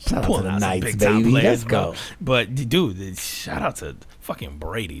 Shout out to pulling the some Knights, big-time baby. players, Let's bro. go. But dude, shout out to fucking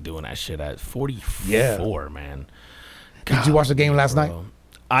Brady doing that shit at 44, man. Did you watch the game last Bro. night?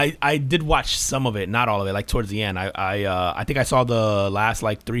 I did watch some of it, not all of it. Like towards the end, I think I saw the last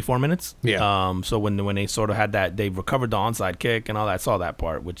like 3-4 minutes. Yeah. So when they sort of had that, they recovered the onside kick and all that. I saw that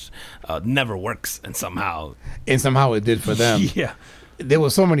part, which never works, and somehow It did for them. yeah. There were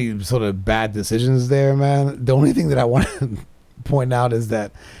so many sort of bad decisions there, man. The only thing that I want to point out is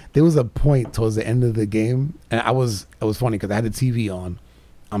that there was a point towards the end of the game, and it was funny because I had the TV on.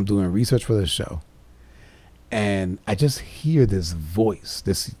 I'm doing research for the show, and I just hear this voice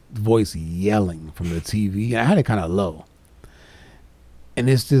yelling from the TV, and I had it kind of low. And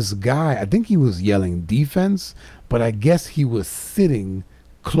it's this guy, I think he was yelling defense, but I guess he was sitting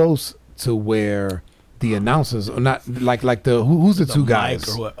close to where the announcers, or not like the who's the two mic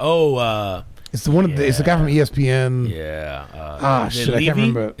guys? or what? Oh, It's the one of the, it's the guy from ESPN. yeah. Is it Shit, I can't Levy?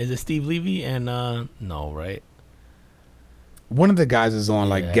 remember. Is it Steve Levy? And no, right? One of the guys is on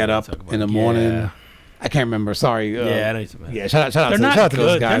like Yeah, Get I Up talk about- in the morning. yeah. I can't remember. Sorry. Yeah, I know what you mean. Yeah, shout out They're to not shout out to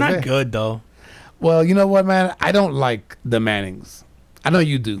those good. guys. They're not good though. Well, you know what, man? I don't like the Mannings. I know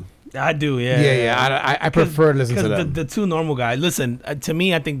you do. I do, yeah. Yeah. I prefer to listen to them. The two normal guys. Listen, to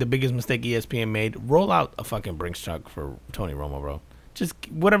me, I think the biggest mistake ESPN made: roll out a fucking Brinks truck for Tony Romo, bro. Just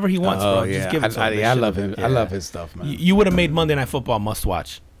whatever he wants, bro. Just give it to him. I love him. I love his stuff, man. You would have made Monday Night Football must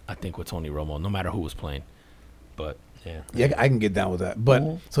watch, I think, with Tony Romo, no matter who was playing. But yeah, Yeah, I can get down with that. But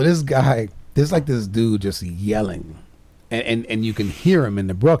Mhm. so this guy, there's like this dude just yelling, and you can hear him in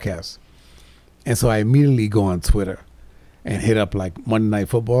the broadcast. And so I immediately go on Twitter and hit up like Monday Night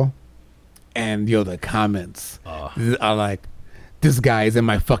Football, and the comments are like, "This guy is in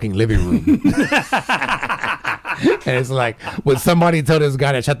my fucking living room," and it's like, would somebody tell this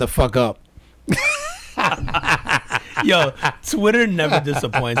guy to shut the fuck up? Yo, Twitter never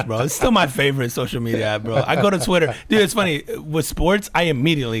disappoints, bro. It's still my favorite social media app, bro. I go to Twitter. Dude, it's funny. With sports, I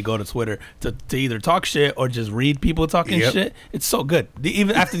immediately go to Twitter to either talk shit or just read people talking Yep. shit. It's so good.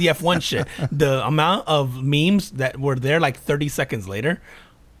 Even after the F1 shit, the amount of memes that were there like 30 seconds later,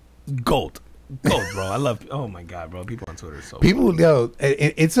 gold. Gold, bro. I love, oh my God, bro. People on Twitter are so People,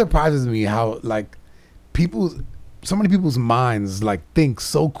 it surprises me how like so many people's minds like think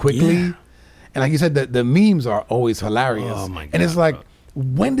so quickly. Yeah. And like you said, the memes are always hilarious. Oh, my And it's God, like, bro.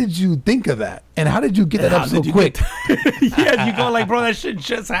 when did you think of that? And how did you get that How up so did you quick? Yeah, you go like, bro, that shit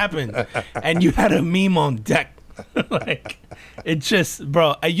just happened. And you had a meme on deck Like, it just,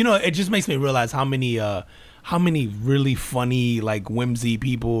 bro, you know, it just makes me realize how many really funny, like, whimsy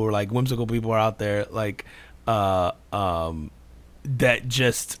people or like whimsical people are out there, like, that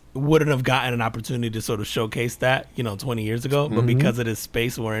just wouldn't have gotten an opportunity to sort of showcase that, you know, 20 years ago. But because of this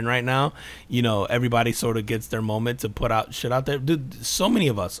space we're in right now, you know, everybody sort of gets their moment to put out shit out there. Dude, so many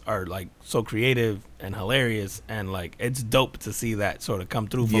of us are like so creative and hilarious, and like it's dope to see that sort of come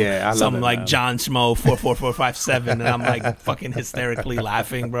through from some like man. John Schmo 44457, and I'm like fucking hysterically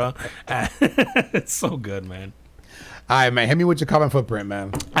laughing, bro. It's so good, man. All right, man. Hit me with your carbon footprint,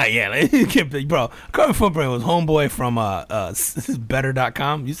 man. Yeah, bro. Carbon footprint was homeboy from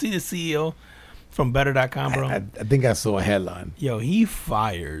Better.com. You see the CEO from Better.com, bro? I think I saw a headline. Yo, he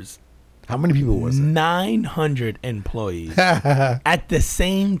fires. How many people was it? 900 employees at the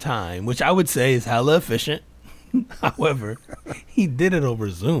same time, which I would say is hella efficient. However, he did it over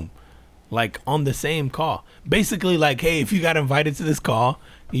Zoom, like on the same call. Basically, like, hey, if you got invited to this call,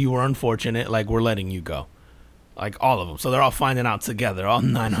 you were unfortunate. Like, we're letting you go. Like, all of them. So they're all finding out together, all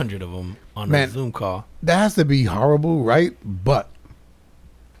 900 of them on a Zoom call. That has to be horrible, right? But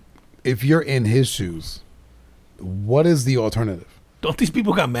if you're in his shoes, what is the alternative? Don't these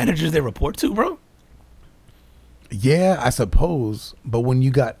people got managers they report to, bro? Yeah, I suppose. But when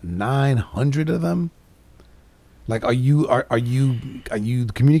you got 900 of them, like, are you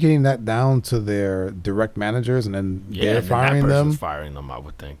communicating that down to their direct managers, and then they're firing them? Firing them, I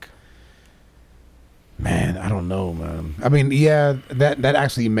would think. Man, I don't know, man. I mean, yeah, that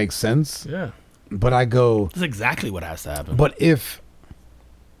actually makes sense. Yeah. But I go... That's exactly what has to happen. But if...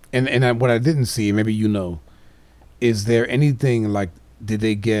 And what I didn't see, maybe you know, is there anything like... Did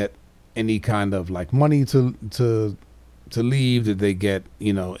they get any kind of like money to leave? Did they get,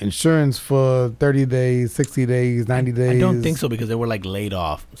 you know, insurance for 30 days, 60 days, 90 days? I don't think so, because they were like laid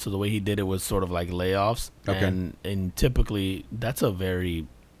off. So the way he did it was sort of like layoffs. Okay. And typically that's a very...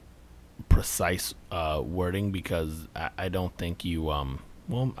 precise wording, because I don't think you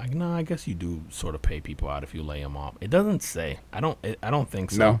I guess you do sort of pay people out if you lay them off. It doesn't say. I don't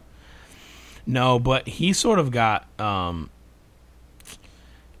think so. No, but he sort of got I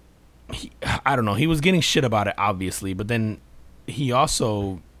don't know, he was getting shit about it, obviously, but then he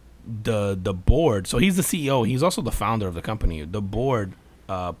also the board, so he's the CEO, he's also the founder of the company. The board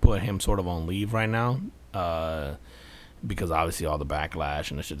put him sort of on leave right now, because obviously all the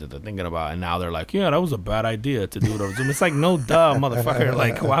backlash and the shit that they're thinking about, and now they're like, yeah, that was a bad idea to do it over Zoom. It's like, no, duh, motherfucker.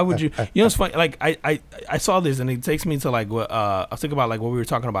 Like, why would you? You know, it's funny. Like, I saw this, and it takes me to like what I was thinking about, like what we were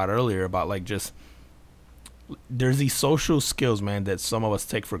talking about earlier about like just there's these social skills, man, that some of us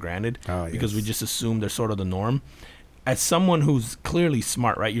take for granted because we just assume they're sort of the norm. As someone who's clearly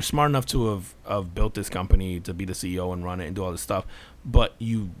smart, right? You're smart enough to have built this company, to be the CEO and run it and do all this stuff, but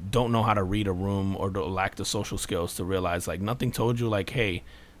you don't know how to read a room, or lack the social skills to realize like nothing told you like, hey,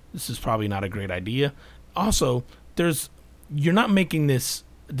 this is probably not a great idea. Also, you're not making this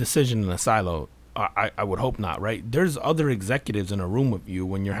decision in a silo. I would hope not, right? There's other executives in a room with you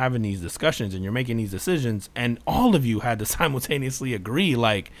when you're having these discussions and you're making these decisions, and all of you had to simultaneously agree,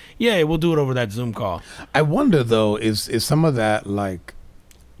 like, yeah, we'll do it over that Zoom call. I wonder, though, is some of that like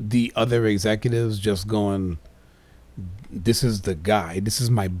the other executives just going, this is the guy, this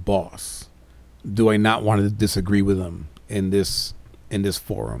is my boss. Do I not want to disagree with him in this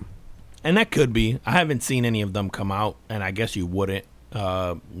forum? And that could be. I haven't seen any of them come out, and I guess you wouldn't.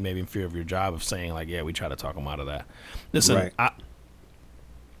 Maybe in fear of your job, of saying like, yeah, we try to talk them out of that. Listen, right.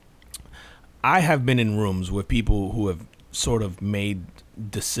 I have been in rooms with people who have sort of made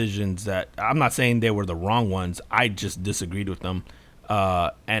decisions that, I'm not saying they were the wrong ones, I just disagreed with them.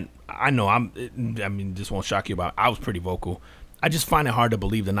 And I know this won't shock you, but I was pretty vocal. I just find it hard to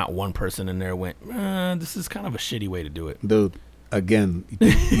believe that not one person in there went, this is kind of a shitty way to do it. Dude, again,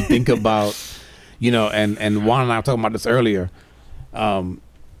 you think about, you know, and Juan and I were talking about this earlier.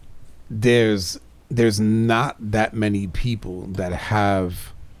 There's not that many people that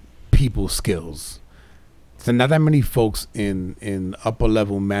have people skills. So not that many folks in upper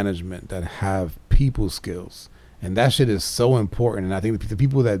level management that have people skills, and that shit is so important. And I think the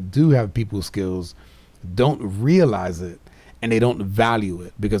people that do have people skills don't realize it, and they don't value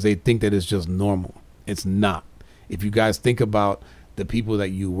it because they think that it's just normal. It's not. If you guys think about the people that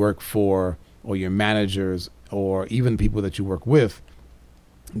you work for, or your managers, or even people that you work with,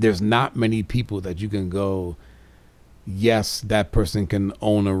 there's not many people that you can go, yes, that person can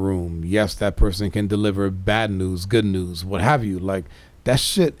own a room. Yes, that person can deliver bad news, good news, what have you. Like, that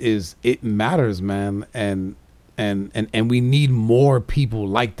shit it matters, man. And we need more people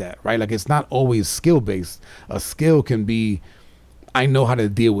like that, right? Like, it's not always skill based. A skill can be, I know how to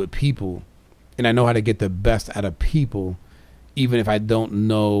deal with people. and I know how to get the best out of people, even if I don't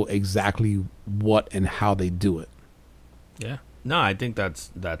know exactly what and how they do it. Yeah. No, I think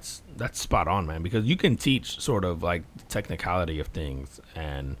that's spot on, man, because you can teach sort of like the technicality of things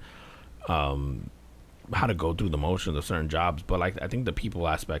and how to go through the motions of certain jobs, but like I think the people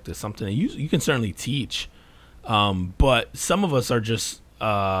aspect is something that you can certainly teach. But some of us are just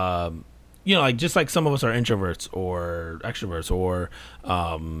like just like some of us are introverts or extroverts, or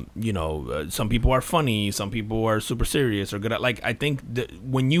some people are funny, some people are super serious or good at, like, I think that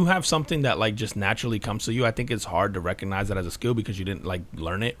when you have something that like just naturally comes to you, I think it's hard to recognize that as a skill because you didn't like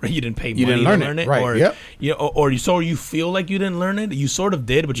learn it, right? You didn't pay money to learn it, right? Or yep. you feel like you didn't learn it. You sort of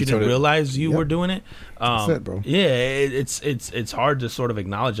did, but you didn't realize you were doing it. That's it, bro. Yeah, it's hard to sort of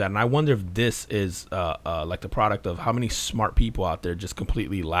acknowledge that, and I wonder if this is like the product of how many smart people out there just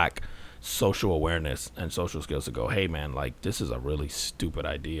completely lack social awareness and social skills to go, hey man, like this is a really stupid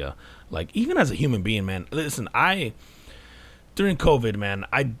idea. Like even as a human being, man, listen, during COVID, man,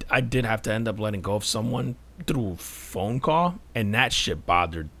 I did have to end up letting go of someone through phone call, and that shit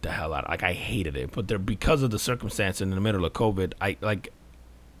bothered the hell out. Like I hated it, but because of the circumstance in the middle of COVID,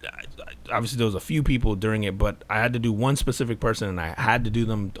 obviously there was a few people during it, but I had to do one specific person, and I had to do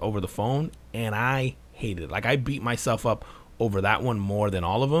them over the phone, and I hated it. Like I beat myself up over that one more than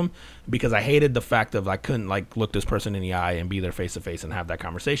all of them because I hated the fact of I couldn't like look this person in the eye and be there face to face and have that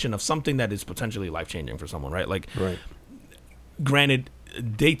conversation of something that is potentially life changing for someone, right? Like, right. Granted,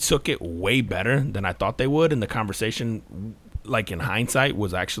 they took it way better than I thought they would, and the conversation, like in hindsight,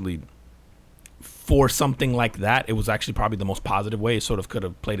 was actually, for something like that, it was actually probably the most positive way it sort of could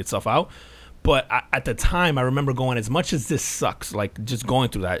have played itself out. But at the time, I remember going, as much as this sucks, like just going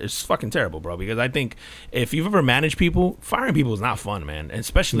through that, it's fucking terrible, bro. Because I think if you've ever managed people, firing people is not fun, man. And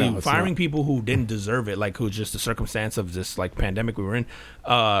especially firing people who didn't deserve it, like who's just the circumstance of this like pandemic we were in.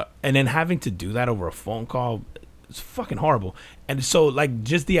 And then having to do that over a phone call, it's fucking horrible. And so like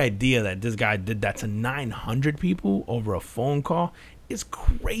just the idea that this guy did that to 900 people over a phone call is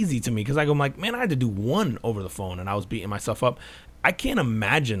crazy to me. Because I'm like, man, I had to do one over the phone and I was beating myself up. I can't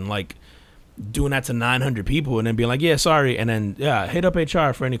imagine like doing that to 900 people and then being like, yeah, sorry, and then hit up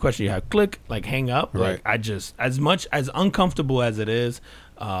HR for any question you have, click, like hang up. Right. Like I just, as much as uncomfortable as it is,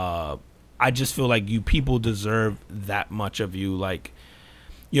 I just feel like you people deserve that much of you. Like,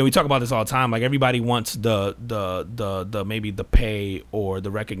 we talk about this all the time. Like everybody wants the maybe the pay or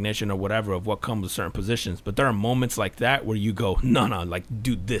the recognition or whatever of what comes with certain positions, but there are moments like that where you go, no, like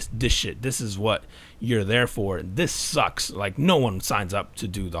do this shit. This is what you're there for. This sucks. Like no one signs up to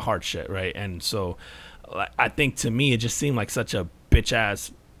do the hard shit, right? And so I think to me it just seemed like such a bitch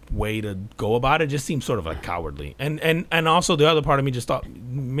ass way to go about it. Just seemed sort of like cowardly. And also the other part of me just thought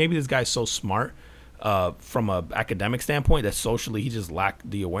maybe this guy's so smart from a academic standpoint that socially he just lacked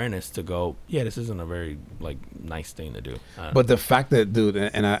the awareness to go, yeah, this isn't a very like nice thing to do. But the fact that, dude,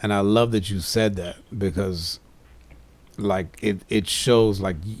 and I love that you said that, because like it shows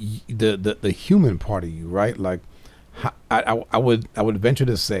like the human part of you, right? Like I would venture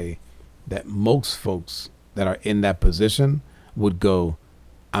to say that most folks that are in that position would go,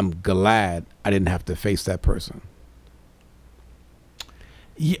 I'm glad I didn't have to face that person.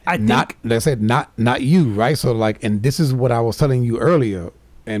 Yeah, I think, like I said, not you, right? So like, and this is what I was telling you earlier,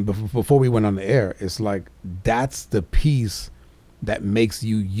 and before we went on the air, it's like that's the piece that makes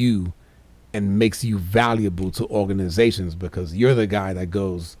you and makes you valuable to organizations, because you're the guy that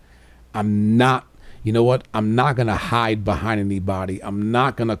goes, I'm not, you know what? I'm not going to hide behind anybody. I'm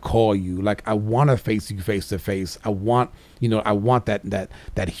not going to call you. Like, I want to face you face to face. I want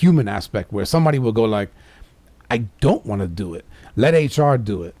that human aspect where somebody will go like, I don't want to do it. Let HR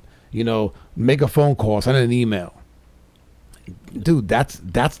do it. Make a phone call, send an email. Dude, that's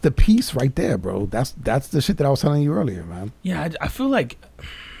the piece right there, bro. That's the shit that I was telling you earlier, man. Yeah, I feel like,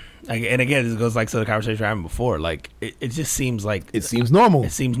 and again, this goes like to the conversation we were having before. Like, it just seems like it seems normal.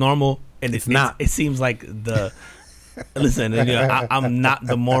 It seems normal, and it's not. It seems like the. Listen, I'm not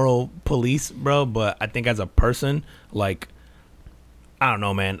the moral police, bro, but I think as a person, like, I don't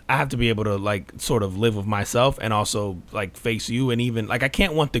know, man. I have to be able to like sort of live with myself and also like face you, and even like I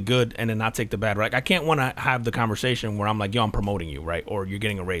can't want the good and then not take the bad, right? I can't want to have the conversation where I'm like, yo, I'm promoting you, right? Or you're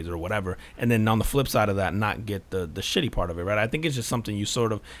getting a raise or whatever, and then on the flip side of that, not get the shitty part of it, right? I think it's just something you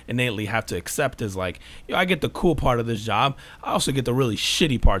sort of innately have to accept, is like, yo, I get the cool part of this job. I also get the really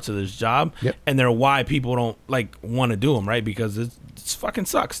shitty parts of this job, yep. And they're why people don't like want to do them, right? Because it fucking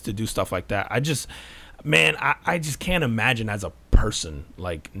sucks to do stuff like that. I just can't imagine as a person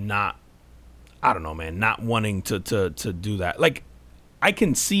like not wanting to do that. Like, I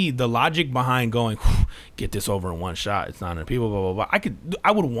can see the logic behind going, get this over in one shot, it's not enough people, blah blah blah.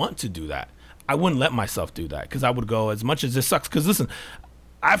 I would want to do that. I wouldn't let myself do that because I would go, as much as this sucks. Because listen,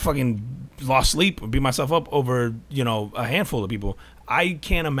 I fucking lost sleep and beat myself up over, you know, a handful of people. I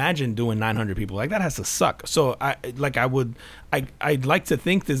can't imagine doing 900 people. Like, that has to suck. So I'd like to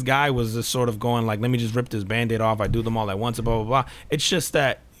think this guy was just sort of going like, let me just rip this Band-Aid off. I do them all at once and blah, blah, blah. It's just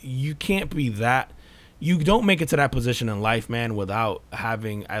that you can't be that. You don't make it to that position in life, man, without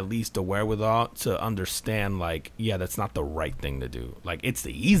having at least the wherewithal to understand, like, yeah, that's not the right thing to do. Like, it's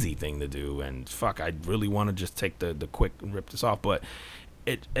the easy thing to do. And fuck, I really want to just take the quick and rip this off. But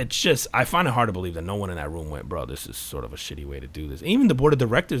it's just, I find it hard to believe that no one in that room went, bro, this is sort of a shitty way to do this. Even the board of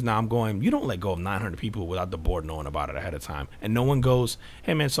directors now, I'm going, you don't let go of 900 people without the board knowing about it ahead of time. And no one goes,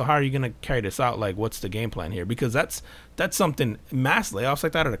 hey, man, so how are you going to carry this out? Like, what's the game plan here? Because that's something, mass layoffs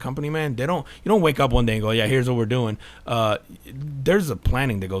like that at a company, man, you don't wake up one day and go, yeah, here's what we're doing. There's a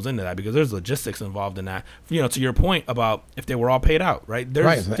planning that goes into that because there's logistics involved in that. You know, to your point about if they were all paid out, right?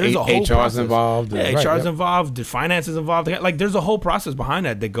 There's a whole HR's process involved. Yeah, HR's involved, the finances involved. Like, there's a whole process behind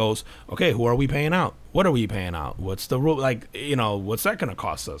that goes, okay, who are we paying out? What are we paying out? What's the rule? Like, you know, what's that going to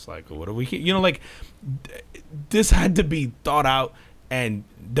cost us? Like, what are we, you know, like, this had to be thought out. And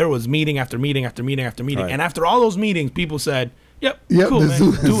there was meeting after meeting after meeting after meeting. Right. And after all those meetings, people said, yep, cool, the man.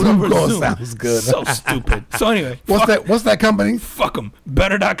 Zoom, Do it over call Zoom. sounds good. So stupid. So anyway. What's that company? Fuck them.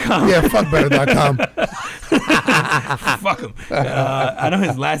 Better.com. Yeah, fuck Better.com. Fuck him. I know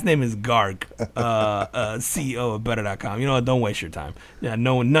his last name is Garg, CEO of Better.com. You know what? Don't waste your time. Yeah,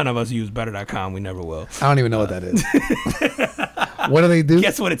 none of us use Better.com. We never will. I don't even know what that is. What do they do?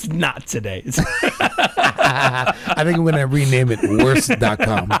 Guess what? It's not today. I think I'm going to rename it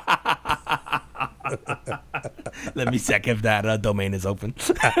worse.com. Let me check if that domain is open.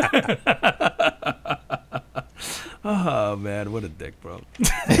 Oh, man. What a dick, bro.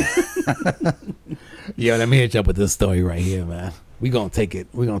 Yo, let me hit you up with this story right here, man. We're going to take it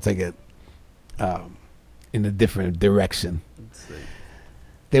in a different direction.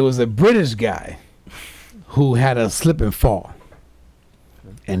 There was a British guy who had a slip and fall.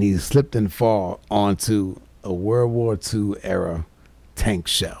 And he slipped and fall onto a World War II era tank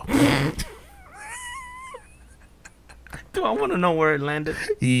shell. Do I want to know where it landed?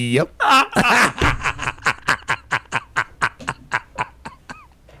 Yep.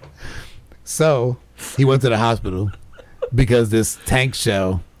 So he went to the hospital because this tank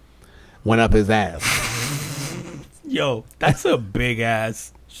shell went up his ass. Yo, that's a big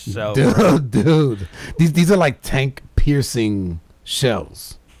ass shell. Dude. These are like tank piercing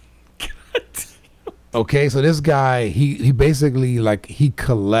shells. Okay, so this guy, he basically, like, he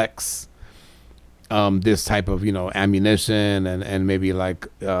collects this type of, you know, ammunition and maybe like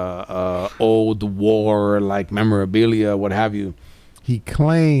old war like memorabilia, what have you. He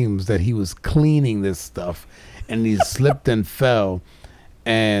claims that he was cleaning this stuff and he slipped and fell,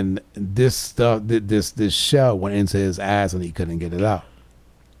 and this stuff, this shell went into his ass and he couldn't get it out.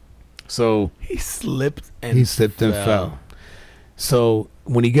 So he slipped and fell. So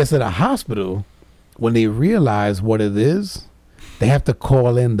when he gets to the hospital, when they realize what it is, they have to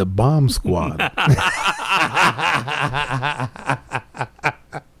call in the bomb squad.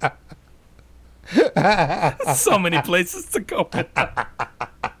 So many places to go.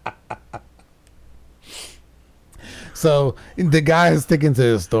 So the guy is sticking to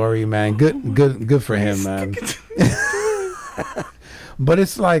his story, man. Good for him, man. But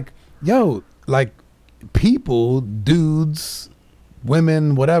it's like, yo, like, people, dudes,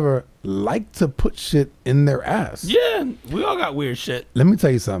 women, whatever, like to put shit in their ass. Yeah, we all got weird shit. Let me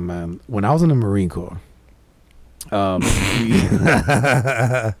tell you something, man. When I was in the Marine Corps, why you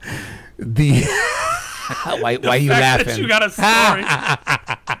laughing? That you got a story.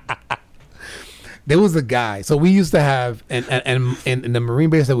 There was a guy. So we used to have, and in the Marine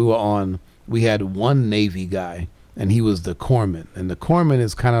base that we were on, we had one Navy guy, and he was the corpsman. And the corpsman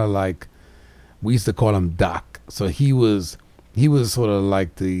is kind of like, we used to call him Doc. So he was sort of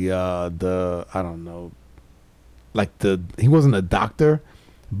like the I don't know, like he wasn't a doctor,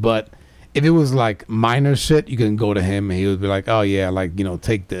 but if it was like minor shit, you can go to him and he would be like, oh yeah, like, you know,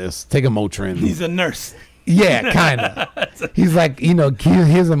 take this, take a Motrin. He's a nurse. Yeah, kind of. He's like, you know,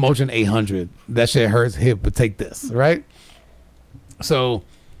 here's a Motrin 800. That shit hurts hip, but take this, right? So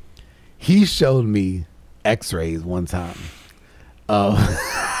he showed me X-rays one time. I'm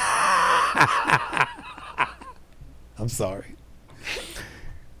sorry.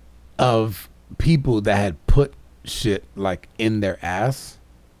 Of people that had put shit like in their ass.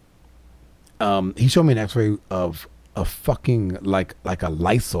 He showed me an X-ray of a fucking like a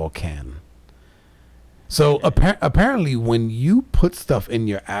Lysol can. So apparently, when you put stuff in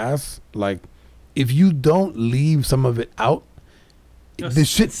your ass, like, if you don't leave some of it out, the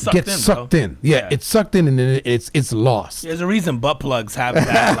shit gets sucked in. Yeah, Yeah. it's sucked in and then it's lost. There's a reason butt plugs have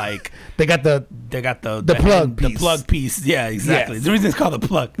that. Like They got the plug piece. The plug piece. Yeah, exactly. Yes. The reason it's called the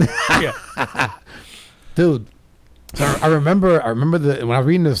plug. Yeah. dude. So I remember when I was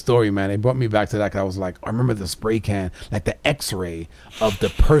reading this story, man, it brought me back to that. 'Cause I was like, I remember the spray can, like the X-ray of the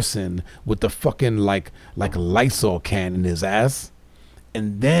person with the fucking like Lysol can in his ass,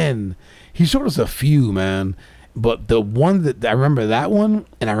 and then he showed us a few, man. But the one that I remember, that one,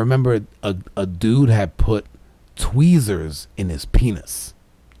 and I remember a dude had put tweezers in his penis.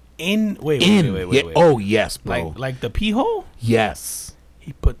 Wait. Oh yes, bro. Like the pee hole. Yes.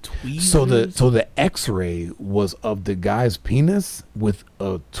 He put tweezers. So the X-ray was of the guy's penis with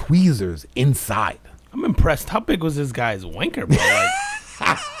tweezers inside. I'm impressed. How big was this guy's wanker, bro?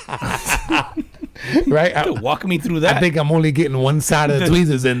 Like, Right? walk me through that. I think I'm only getting one side of the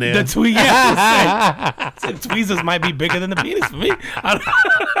tweezers in there. Yeah. Tweezers might be bigger than the penis for me. You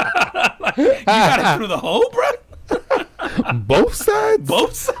got it through the hole, bro. Both sides?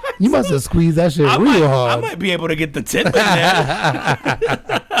 Both sides. You must have squeezed that shit I real hard. I might be able to get the tip in there.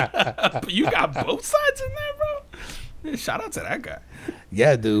 But you got both sides in there, bro. Yeah, shout out to that guy.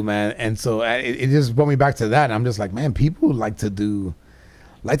 Yeah, dude, man. And so it just brought me back to that. And I'm just like, man, people like to do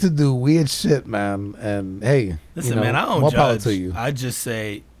weird shit, man. And hey, listen, man, I don't more judge. power to you. I just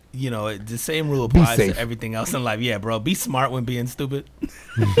say, the same rule applies safe. to everything else in life. Yeah, bro, be smart when being stupid.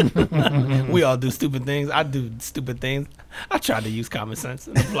 We all do stupid things. I do stupid things. I try to use common sense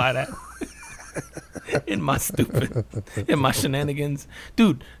and apply that in my shenanigans,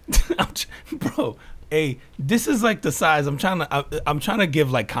 dude. Bro, hey, this is like the size. I'm trying to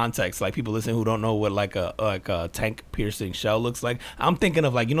give like context, like people listening who don't know what like a tank piercing shell looks like. I'm thinking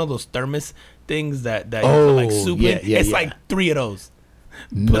of like those thermos things that you put like soup in. It's like 3 of those.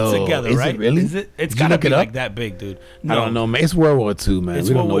 Put together, is right? It really? Is it? It's Did gotta you look be it up? like that big, dude. No, I don't know, man. It's World War II, man. It's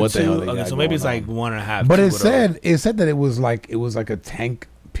We don't World know War what the hell II. they Okay, got so maybe it's going like on. 1.5. But 2 it of those. said that it was like a tank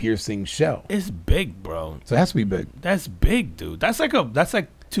piercing shell. It's big, bro. So it has to be big. That's big, dude. That's like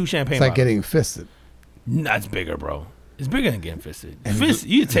 2 champagne. It's like bottles. getting fisted. That's bigger, bro. It's bigger than getting fisted. And Fist,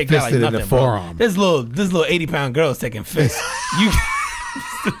 you take that like fisted in nothing, the bro. forearm. This little 80-pound girl's taking fists. You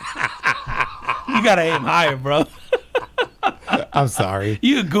gotta aim higher, bro. I'm sorry.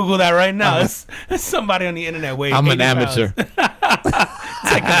 You can Google that right now. It's somebody on the internet weighing. I'm 80 an amateur.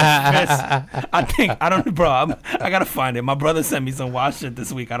 Taking a fist. I don't know, bro. I gotta find it. My brother sent me some wash shit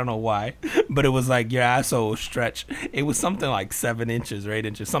this week. I don't know why, but it was like your asshole will stretch. It was something like 7 inches or 8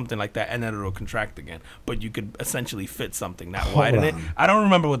 inches, something like that, and then it'll contract again. But you could essentially fit something that wide in it. I don't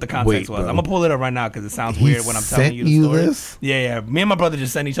remember what the context was. bro. I'm gonna pull it up right now because it sounds He weird when I'm telling you the sent you story. this? Yeah. Me and my brother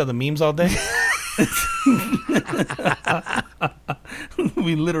just send each other memes all day.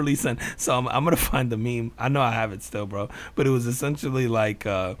 We literally sent. So I'm gonna find the meme. I know I have it still, bro. But it was essentially like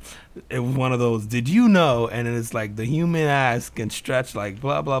it was one of those. Did you know? And it's like the human ass can stretch like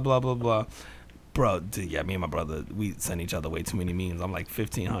blah blah blah blah blah. Bro, dude, yeah, me and my brother, we send each other way too many memes. I'm like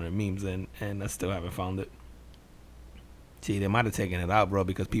 1,500 memes in, and I still haven't found it. See, they might have taken it out, bro,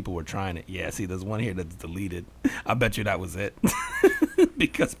 because people were trying it. Yeah, see, there's one here that's deleted. I bet you that was it.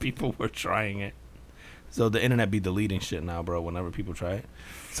 Because people were trying it. So the internet be deleting shit now, bro, whenever people try it.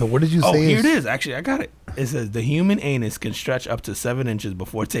 So what did you say? Oh, here it is. Actually, I got it. It says the human anus can stretch up to 7 inches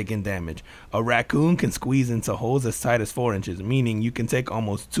before taking damage. A raccoon can squeeze into holes as tight as 4 inches, meaning you can take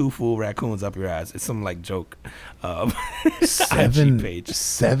almost 2 full raccoons up your ass. It's some like joke. IG page.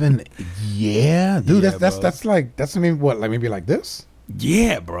 7. Yeah, dude. Yeah, that's like maybe what, like maybe like this.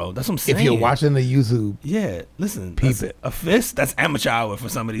 Yeah, bro. That's what I'm saying. If you're watching the YouTube, yeah, listen. Peep it. A fist. That's amateur hour for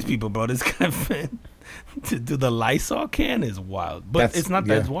some of these people, bro. This kind of to do the Lysol can is wild, but it's not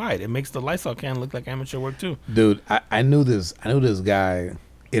that wide. It makes the Lysol can look like amateur work too. Dude, I knew this guy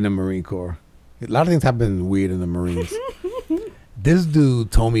in the Marine Corps. A lot of things happen weird in the Marines. This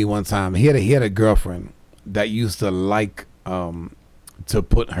dude told me one time he had a girlfriend that used to like to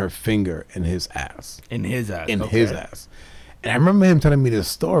put her finger in his ass. In his ass. His ass. And I remember him telling me this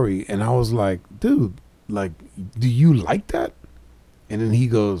story, and I was like, dude, like, do you like that? And then he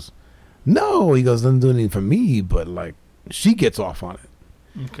goes, no. He goes, doesn't do anything for me, but like, she gets off on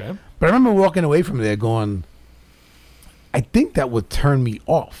it. Okay. But I remember walking away from there going, I think that would turn me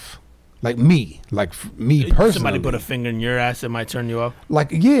off. Like me personally. Somebody put a finger in your ass, it might turn you off. Like,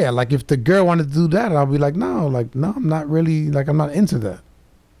 yeah, like if the girl wanted to do that, I'll be like, no, I'm not really, like, I'm not into that.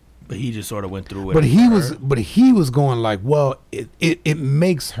 But he just sort of went through it. But he was going like, well, it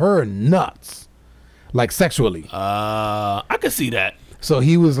makes her nuts, like sexually. I could see that. So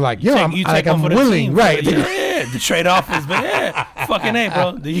he was like, yo, I'm willing, right? Yeah, The trade off is, but yeah, fucking A,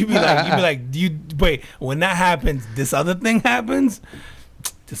 bro. You be like, do you wait? When that happens, this other thing happens.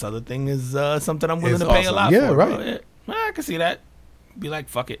 This other thing is something I'm willing It's to pay a awesome. lot Yeah, for. right. Bro. Yeah. I can see that. Be like,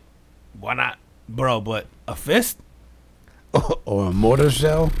 fuck it, why not, bro? But a fist Or a mortar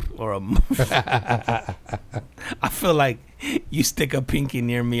shell. or a, I feel like you stick a pinky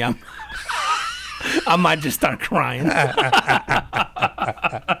near me, I might just start crying.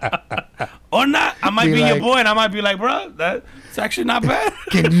 Or not. I might be your like- boy, and I might be like, bro, that's actually not bad.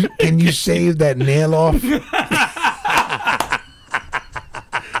 Can you shave that nail off?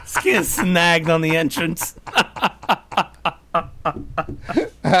 Skin snagged on the entrance.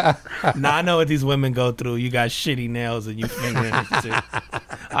 Nah, I know what these women go through. You got shitty nails and you fingering and shit.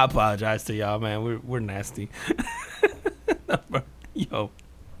 I apologize to y'all, man. We're nasty. Yo.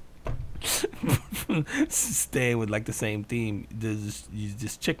 Staying with like the same theme. There's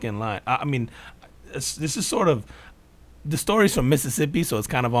this chicken line. I mean, this is sort of the story's from Mississippi, so it's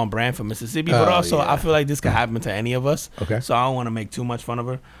kind of on brand for Mississippi. But Oh, also, yeah. I feel like this could happen to any of us. Okay. So I don't want to make too much fun of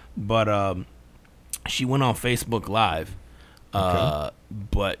her. But she went on Facebook Live.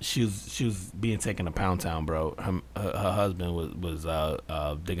 But she was being taken to Pound Town, bro. Her husband was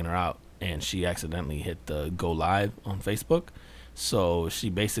digging her out, and she accidentally hit the go live on Facebook. So she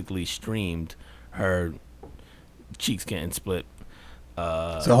basically streamed her cheeks getting split.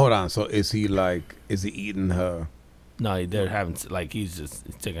 So hold on. So is he eating her? No, they're having like he's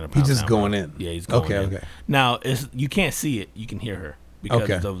taking her. He's just down, going bro. in. Yeah, he's going in. Okay. Now you can't see it. You can hear her because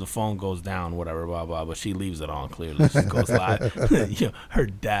Okay. the phone goes down, whatever, blah blah. But she leaves it on clearly. She goes live. You know, her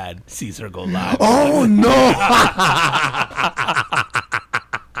dad sees her go live. Oh no!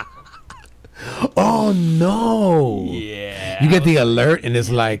 Oh no! Yeah. You get the alert and it's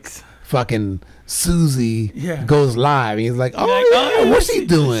like fucking Susie Yeah. goes live. And he's like, oh, You're like, yeah, what's she See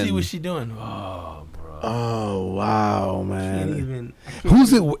doing? what she doing? Oh, bro. Oh wow, Can't man. even.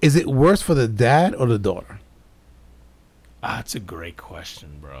 Who's it? Is it worse for the dad or the daughter? That's a great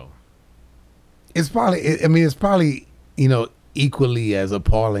question, bro. It's probably. I mean, it's probably equally as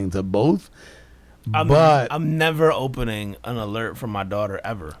appalling to both. But I'm never opening an alert from my daughter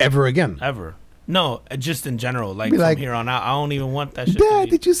ever. ever again, Ever. No, just in general. Like Be from like, here on out, I don't even want that shit. Dad, to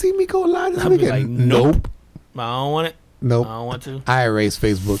be, did you see me go live this I'll be weekend? like, Nope. I don't want it. Nope. I don't want to. I erased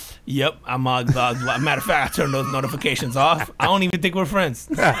Facebook. Yep. I'm matter of fact, I turned those notifications off. I don't even think we're friends.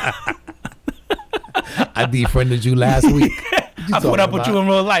 I defriended you last week. I put up with you in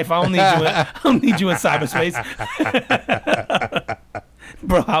real life. I don't need you in cyberspace.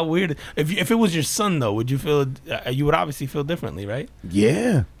 Bro, how weird. If it was your son though, would you feel you would obviously feel differently, right?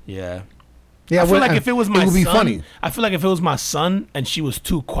 Yeah. Yeah. Yeah. I feel like if it was my it would son, be funny. I feel like if it was my son and she was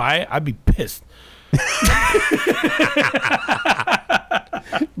too quiet, I'd be pissed.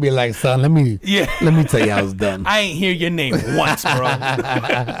 Be like, son, let me tell you I was done. I ain't hear your name once, bro.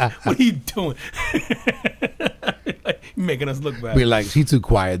 What are you doing? Like, you're making us look bad. Be like, she too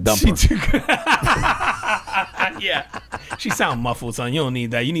quiet, dump her. Yeah. She sound muffled, son. You don't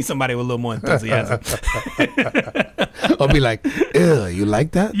need that. You need somebody with a little more enthusiasm. Or be like, ew, you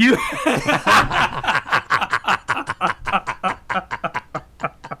like that? You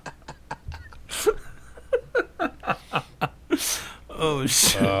Oh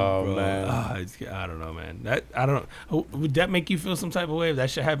shit! Oh, bro. man. I don't know, man. I don't know. Would that make you feel some type of way if that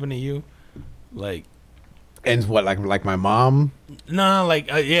shit happened to you? Like, And what, like my mom? no, like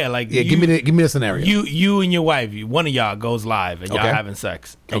yeah, like Yeah, you, give me the scenario. you and your wife, one of y'all goes live and y'all Okay. having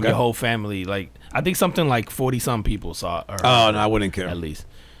sex, and Okay. your whole family, like I think something like 40 some people saw. Or Oh no, I wouldn't care. at least.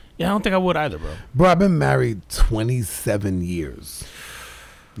 Yeah, I don't think I would either, bro. Bro, I've been married 27 years.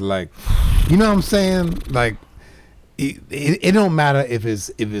 Like, you know what I'm saying? Like, it don't matter if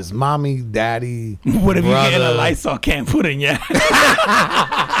it's mommy, daddy, What if you get in a brother. Lysol can't put in yet?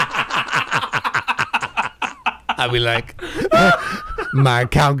 I'd be like, my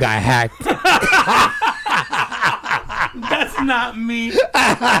account got hacked. That's not me.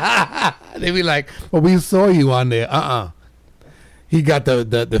 They be like, well, we saw you on there. He got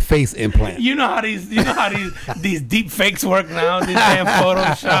the face implant. You know how these these deep fakes work now. This damn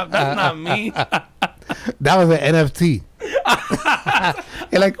Photoshop. That's not me. That was an NFT.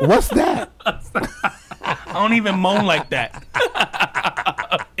 You're like, what's that? I don't even moan like that.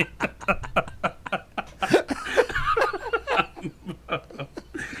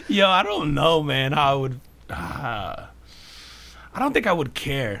 Yo, I don't know, man. How I would. I don't think I would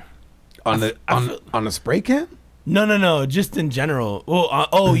care. On the spray can? No. Just in general.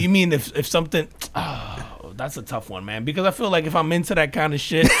 Well, you mean if something? Oh, that's a tough one, man. Because I feel like if I'm into that kind of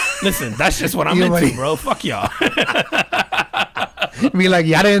shit, listen, that's just what I'm You're into, like- bro. Fuck y'all. Be like,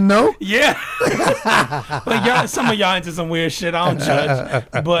 y'all didn't know? Yeah. But y'all, some of y'all into some weird shit. I don't judge.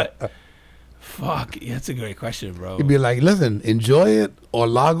 But fuck, yeah, that's a great question, bro. You'd be like, listen, enjoy it or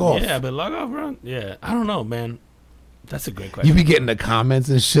log off. Yeah, but log off, bro. Yeah, I don't know, man. That's a great question. You be getting the comments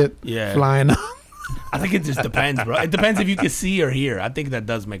and shit flying up. I think it just depends, bro. It depends if you can see or hear. I think that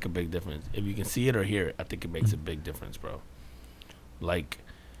does make a big difference. If you can see it or hear it, I think it makes a big difference, bro. Like,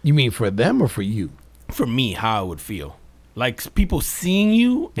 you mean for them or for you? For me, how I would feel. Like people seeing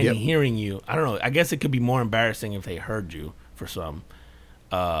you and hearing you. I don't know. I guess it could be more embarrassing if they heard you for some.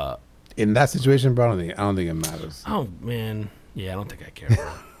 In that situation, bro, I don't think it matters. Oh man, yeah, I don't think I care,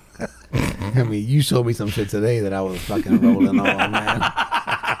 bro. I mean, you showed me some shit today that I was fucking rolling on, man.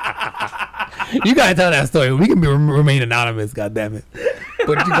 You gotta tell that story. We can remain anonymous, goddammit.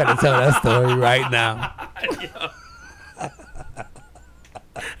 But you gotta tell that story right now.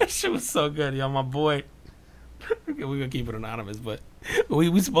 That shit was so good, yo. My boy. We're gonna keep it anonymous, but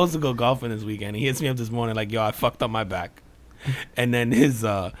we supposed to go golfing this weekend. He hits me up this morning like, yo, I fucked up my back. And then his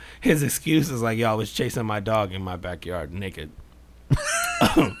excuse is like, yo, I was chasing my dog in my backyard naked.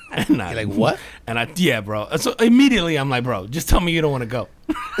 And You're like, what? And yeah, bro. So immediately I'm like, bro, just tell me you don't want to go.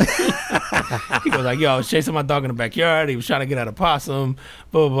 He goes like, yo, I was chasing my dog in the backyard. He was trying to get at a possum.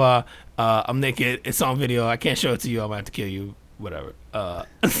 Blah, blah, blah. I'm naked. It's on video. I can't show it to you. I'm going to have to kill you. Whatever.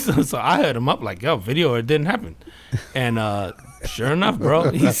 So I hit him up like, yo, video, it didn't happen. And sure enough,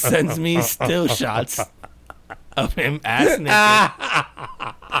 bro, he sends me still shots of him ass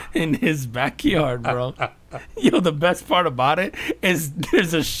naked in his backyard, bro. Yo, the best part about it is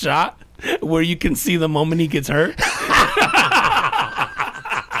there's a shot where you can see the moment he gets hurt.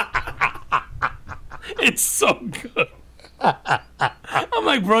 It's so good. I'm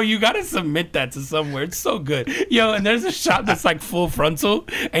like, bro, you gotta submit that to somewhere. It's so good. Yo, and there's a shot that's like full frontal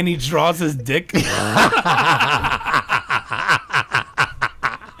and he draws his dick.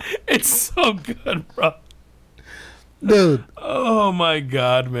 It's so good, bro. Dude. Oh my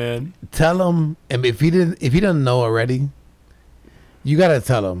God, man. Tell him, and if he doesn't know already, you gotta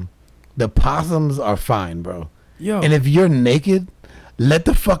tell him the possums are fine, bro. Yo. And if you're naked, let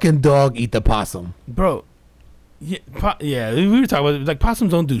the fucking dog eat the possum. Bro. Yeah, we were talking about like possums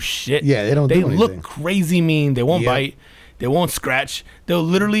don't do shit. Yeah, they don't do anything. They look crazy mean. They won't bite. They won't scratch. They'll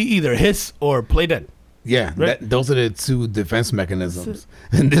literally either hiss or play dead. Yeah, right? Those are the two defense mechanisms.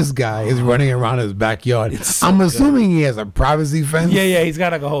 And this guy is running around his backyard. So I'm assuming he has a privacy fence. Yeah, he's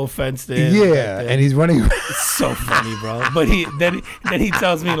got like a whole fence there. Yeah, and he's running around. It's so funny, bro. But then he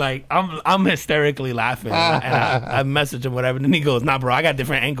tells me like I'm hysterically laughing, and I message him whatever. And then he goes, "Nah, bro, I got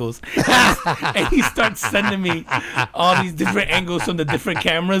different angles." And he starts sending me all these different angles from the different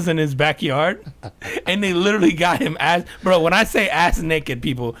cameras in his backyard, and they literally got him ass. Bro, when I say ass naked,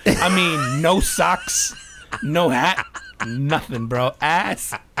 people, I mean no socks, no hat, nothing, bro.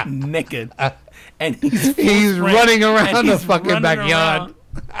 Ass naked, and he's running around the fucking backyard.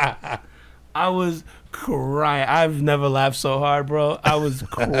 I was crying. I've never laughed so hard, bro. I was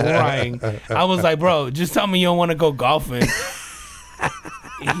crying. I was like, bro, just tell me you don't want to go golfing.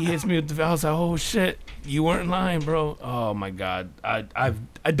 He hits me with the. I was like, oh shit, you weren't lying, bro. Oh my God,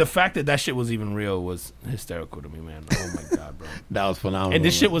 the fact that shit was even real was hysterical to me, man. Oh my God, bro. That was phenomenal. And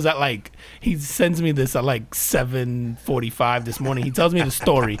this shit was at like, he sends me this at like 7:45 this morning. He tells me the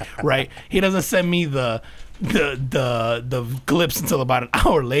story, right? He doesn't send me the clips until about an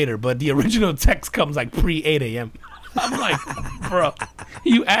hour later, but the original text comes like pre 8 a.m. I'm like, bro,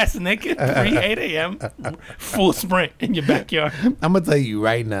 you ass naked pre 8 a.m. full sprint in your backyard. I'm gonna tell you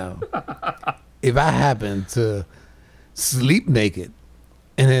right now, if I happen to sleep naked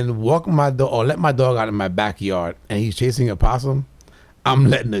and then walk my dog or let my dog out in my backyard and he's chasing a possum, I'm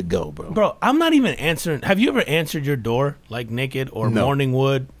letting it go, bro. Bro, I'm not even answering. Have you ever answered your door like naked or morning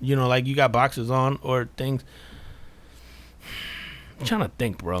wood? You know, like you got boxes on or things. I'm trying to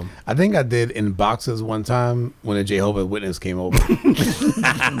think, bro. I think I did in boxes one time when a Jehovah's Witness came over.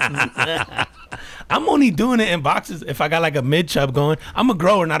 I'm only doing it in boxes if I got like a mid chub going. I'm a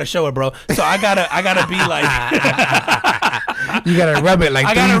grower, not a shower, bro. So I gotta be like. You gotta rub it like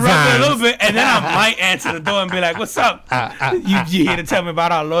I gotta rub it a little bit, and then I might answer the door and be like, "What's up? You here to tell me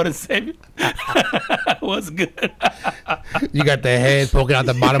about our Lord and Savior? What's good?" You got the head poking out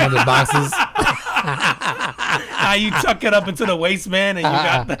the bottom of the boxes. You tuck it up into the waistband and you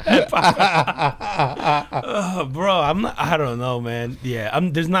got the head bro, I don't know, man. Yeah,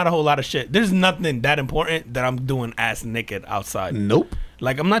 there's not a whole lot of shit. There's nothing that important that I'm doing ass naked outside. Nope.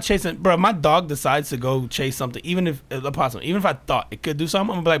 Like, I'm not chasing, bro. My dog decides to go chase something, even if a possum, even if I thought it could do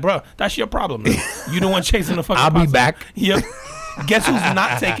something, I'm gonna be like, bro, that's your problem. Man. You don't want chasing the fucking I'll possum. be back. Yep. Guess who's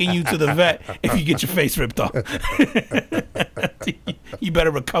not taking you to the vet if you get your face ripped off? You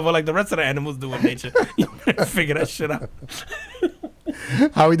better recover like the rest of the animals do in nature. You better figure that shit out.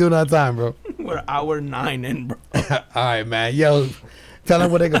 How we doing on time, bro? We're hour 9 in, bro. All right, man. Yo, tell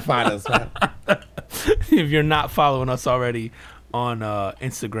them where they can find us, man. If you're not following us already on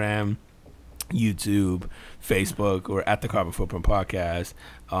Instagram, YouTube, Facebook, we're at the Carbon Footprint Podcast.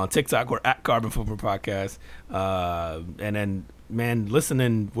 On TikTok, we're at Carbon Footprint Podcast. And then, man,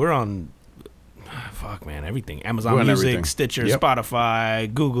 listening, we're on, everything. Amazon Music, everything. Stitcher, Yep.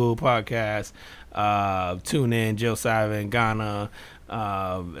 Spotify, Google Podcasts, TuneIn, Jill Savin, Ghana,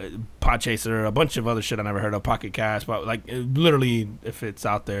 Podchaser, a bunch of other shit I never heard of, Pocket Cast. But like, literally, if it's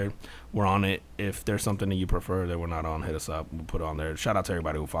out there, we're on it. If there's something that you prefer that we're not on, hit us up. We'll put it on there. Shout out to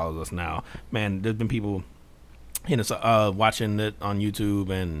everybody who follows us now. Man, there's been people hitting us watching it on YouTube,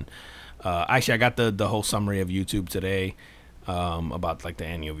 and actually I got the whole summary of YouTube today about like the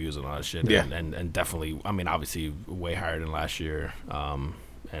annual views and all that shit. Yeah. And definitely, I mean, obviously way higher than last year.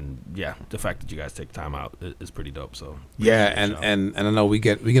 And yeah, the fact that you guys take time out is pretty dope. So Yeah, appreciate and y'all. I know we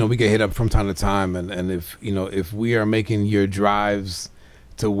get hit up from time to time, and if we are making your drives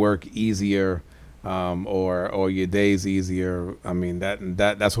to work easier, or your days easier, I mean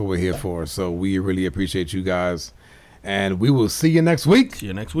that's what we're here for. So we really appreciate you guys, and we will see you next week. See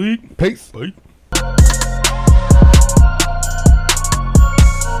you next week. Peace. Bye.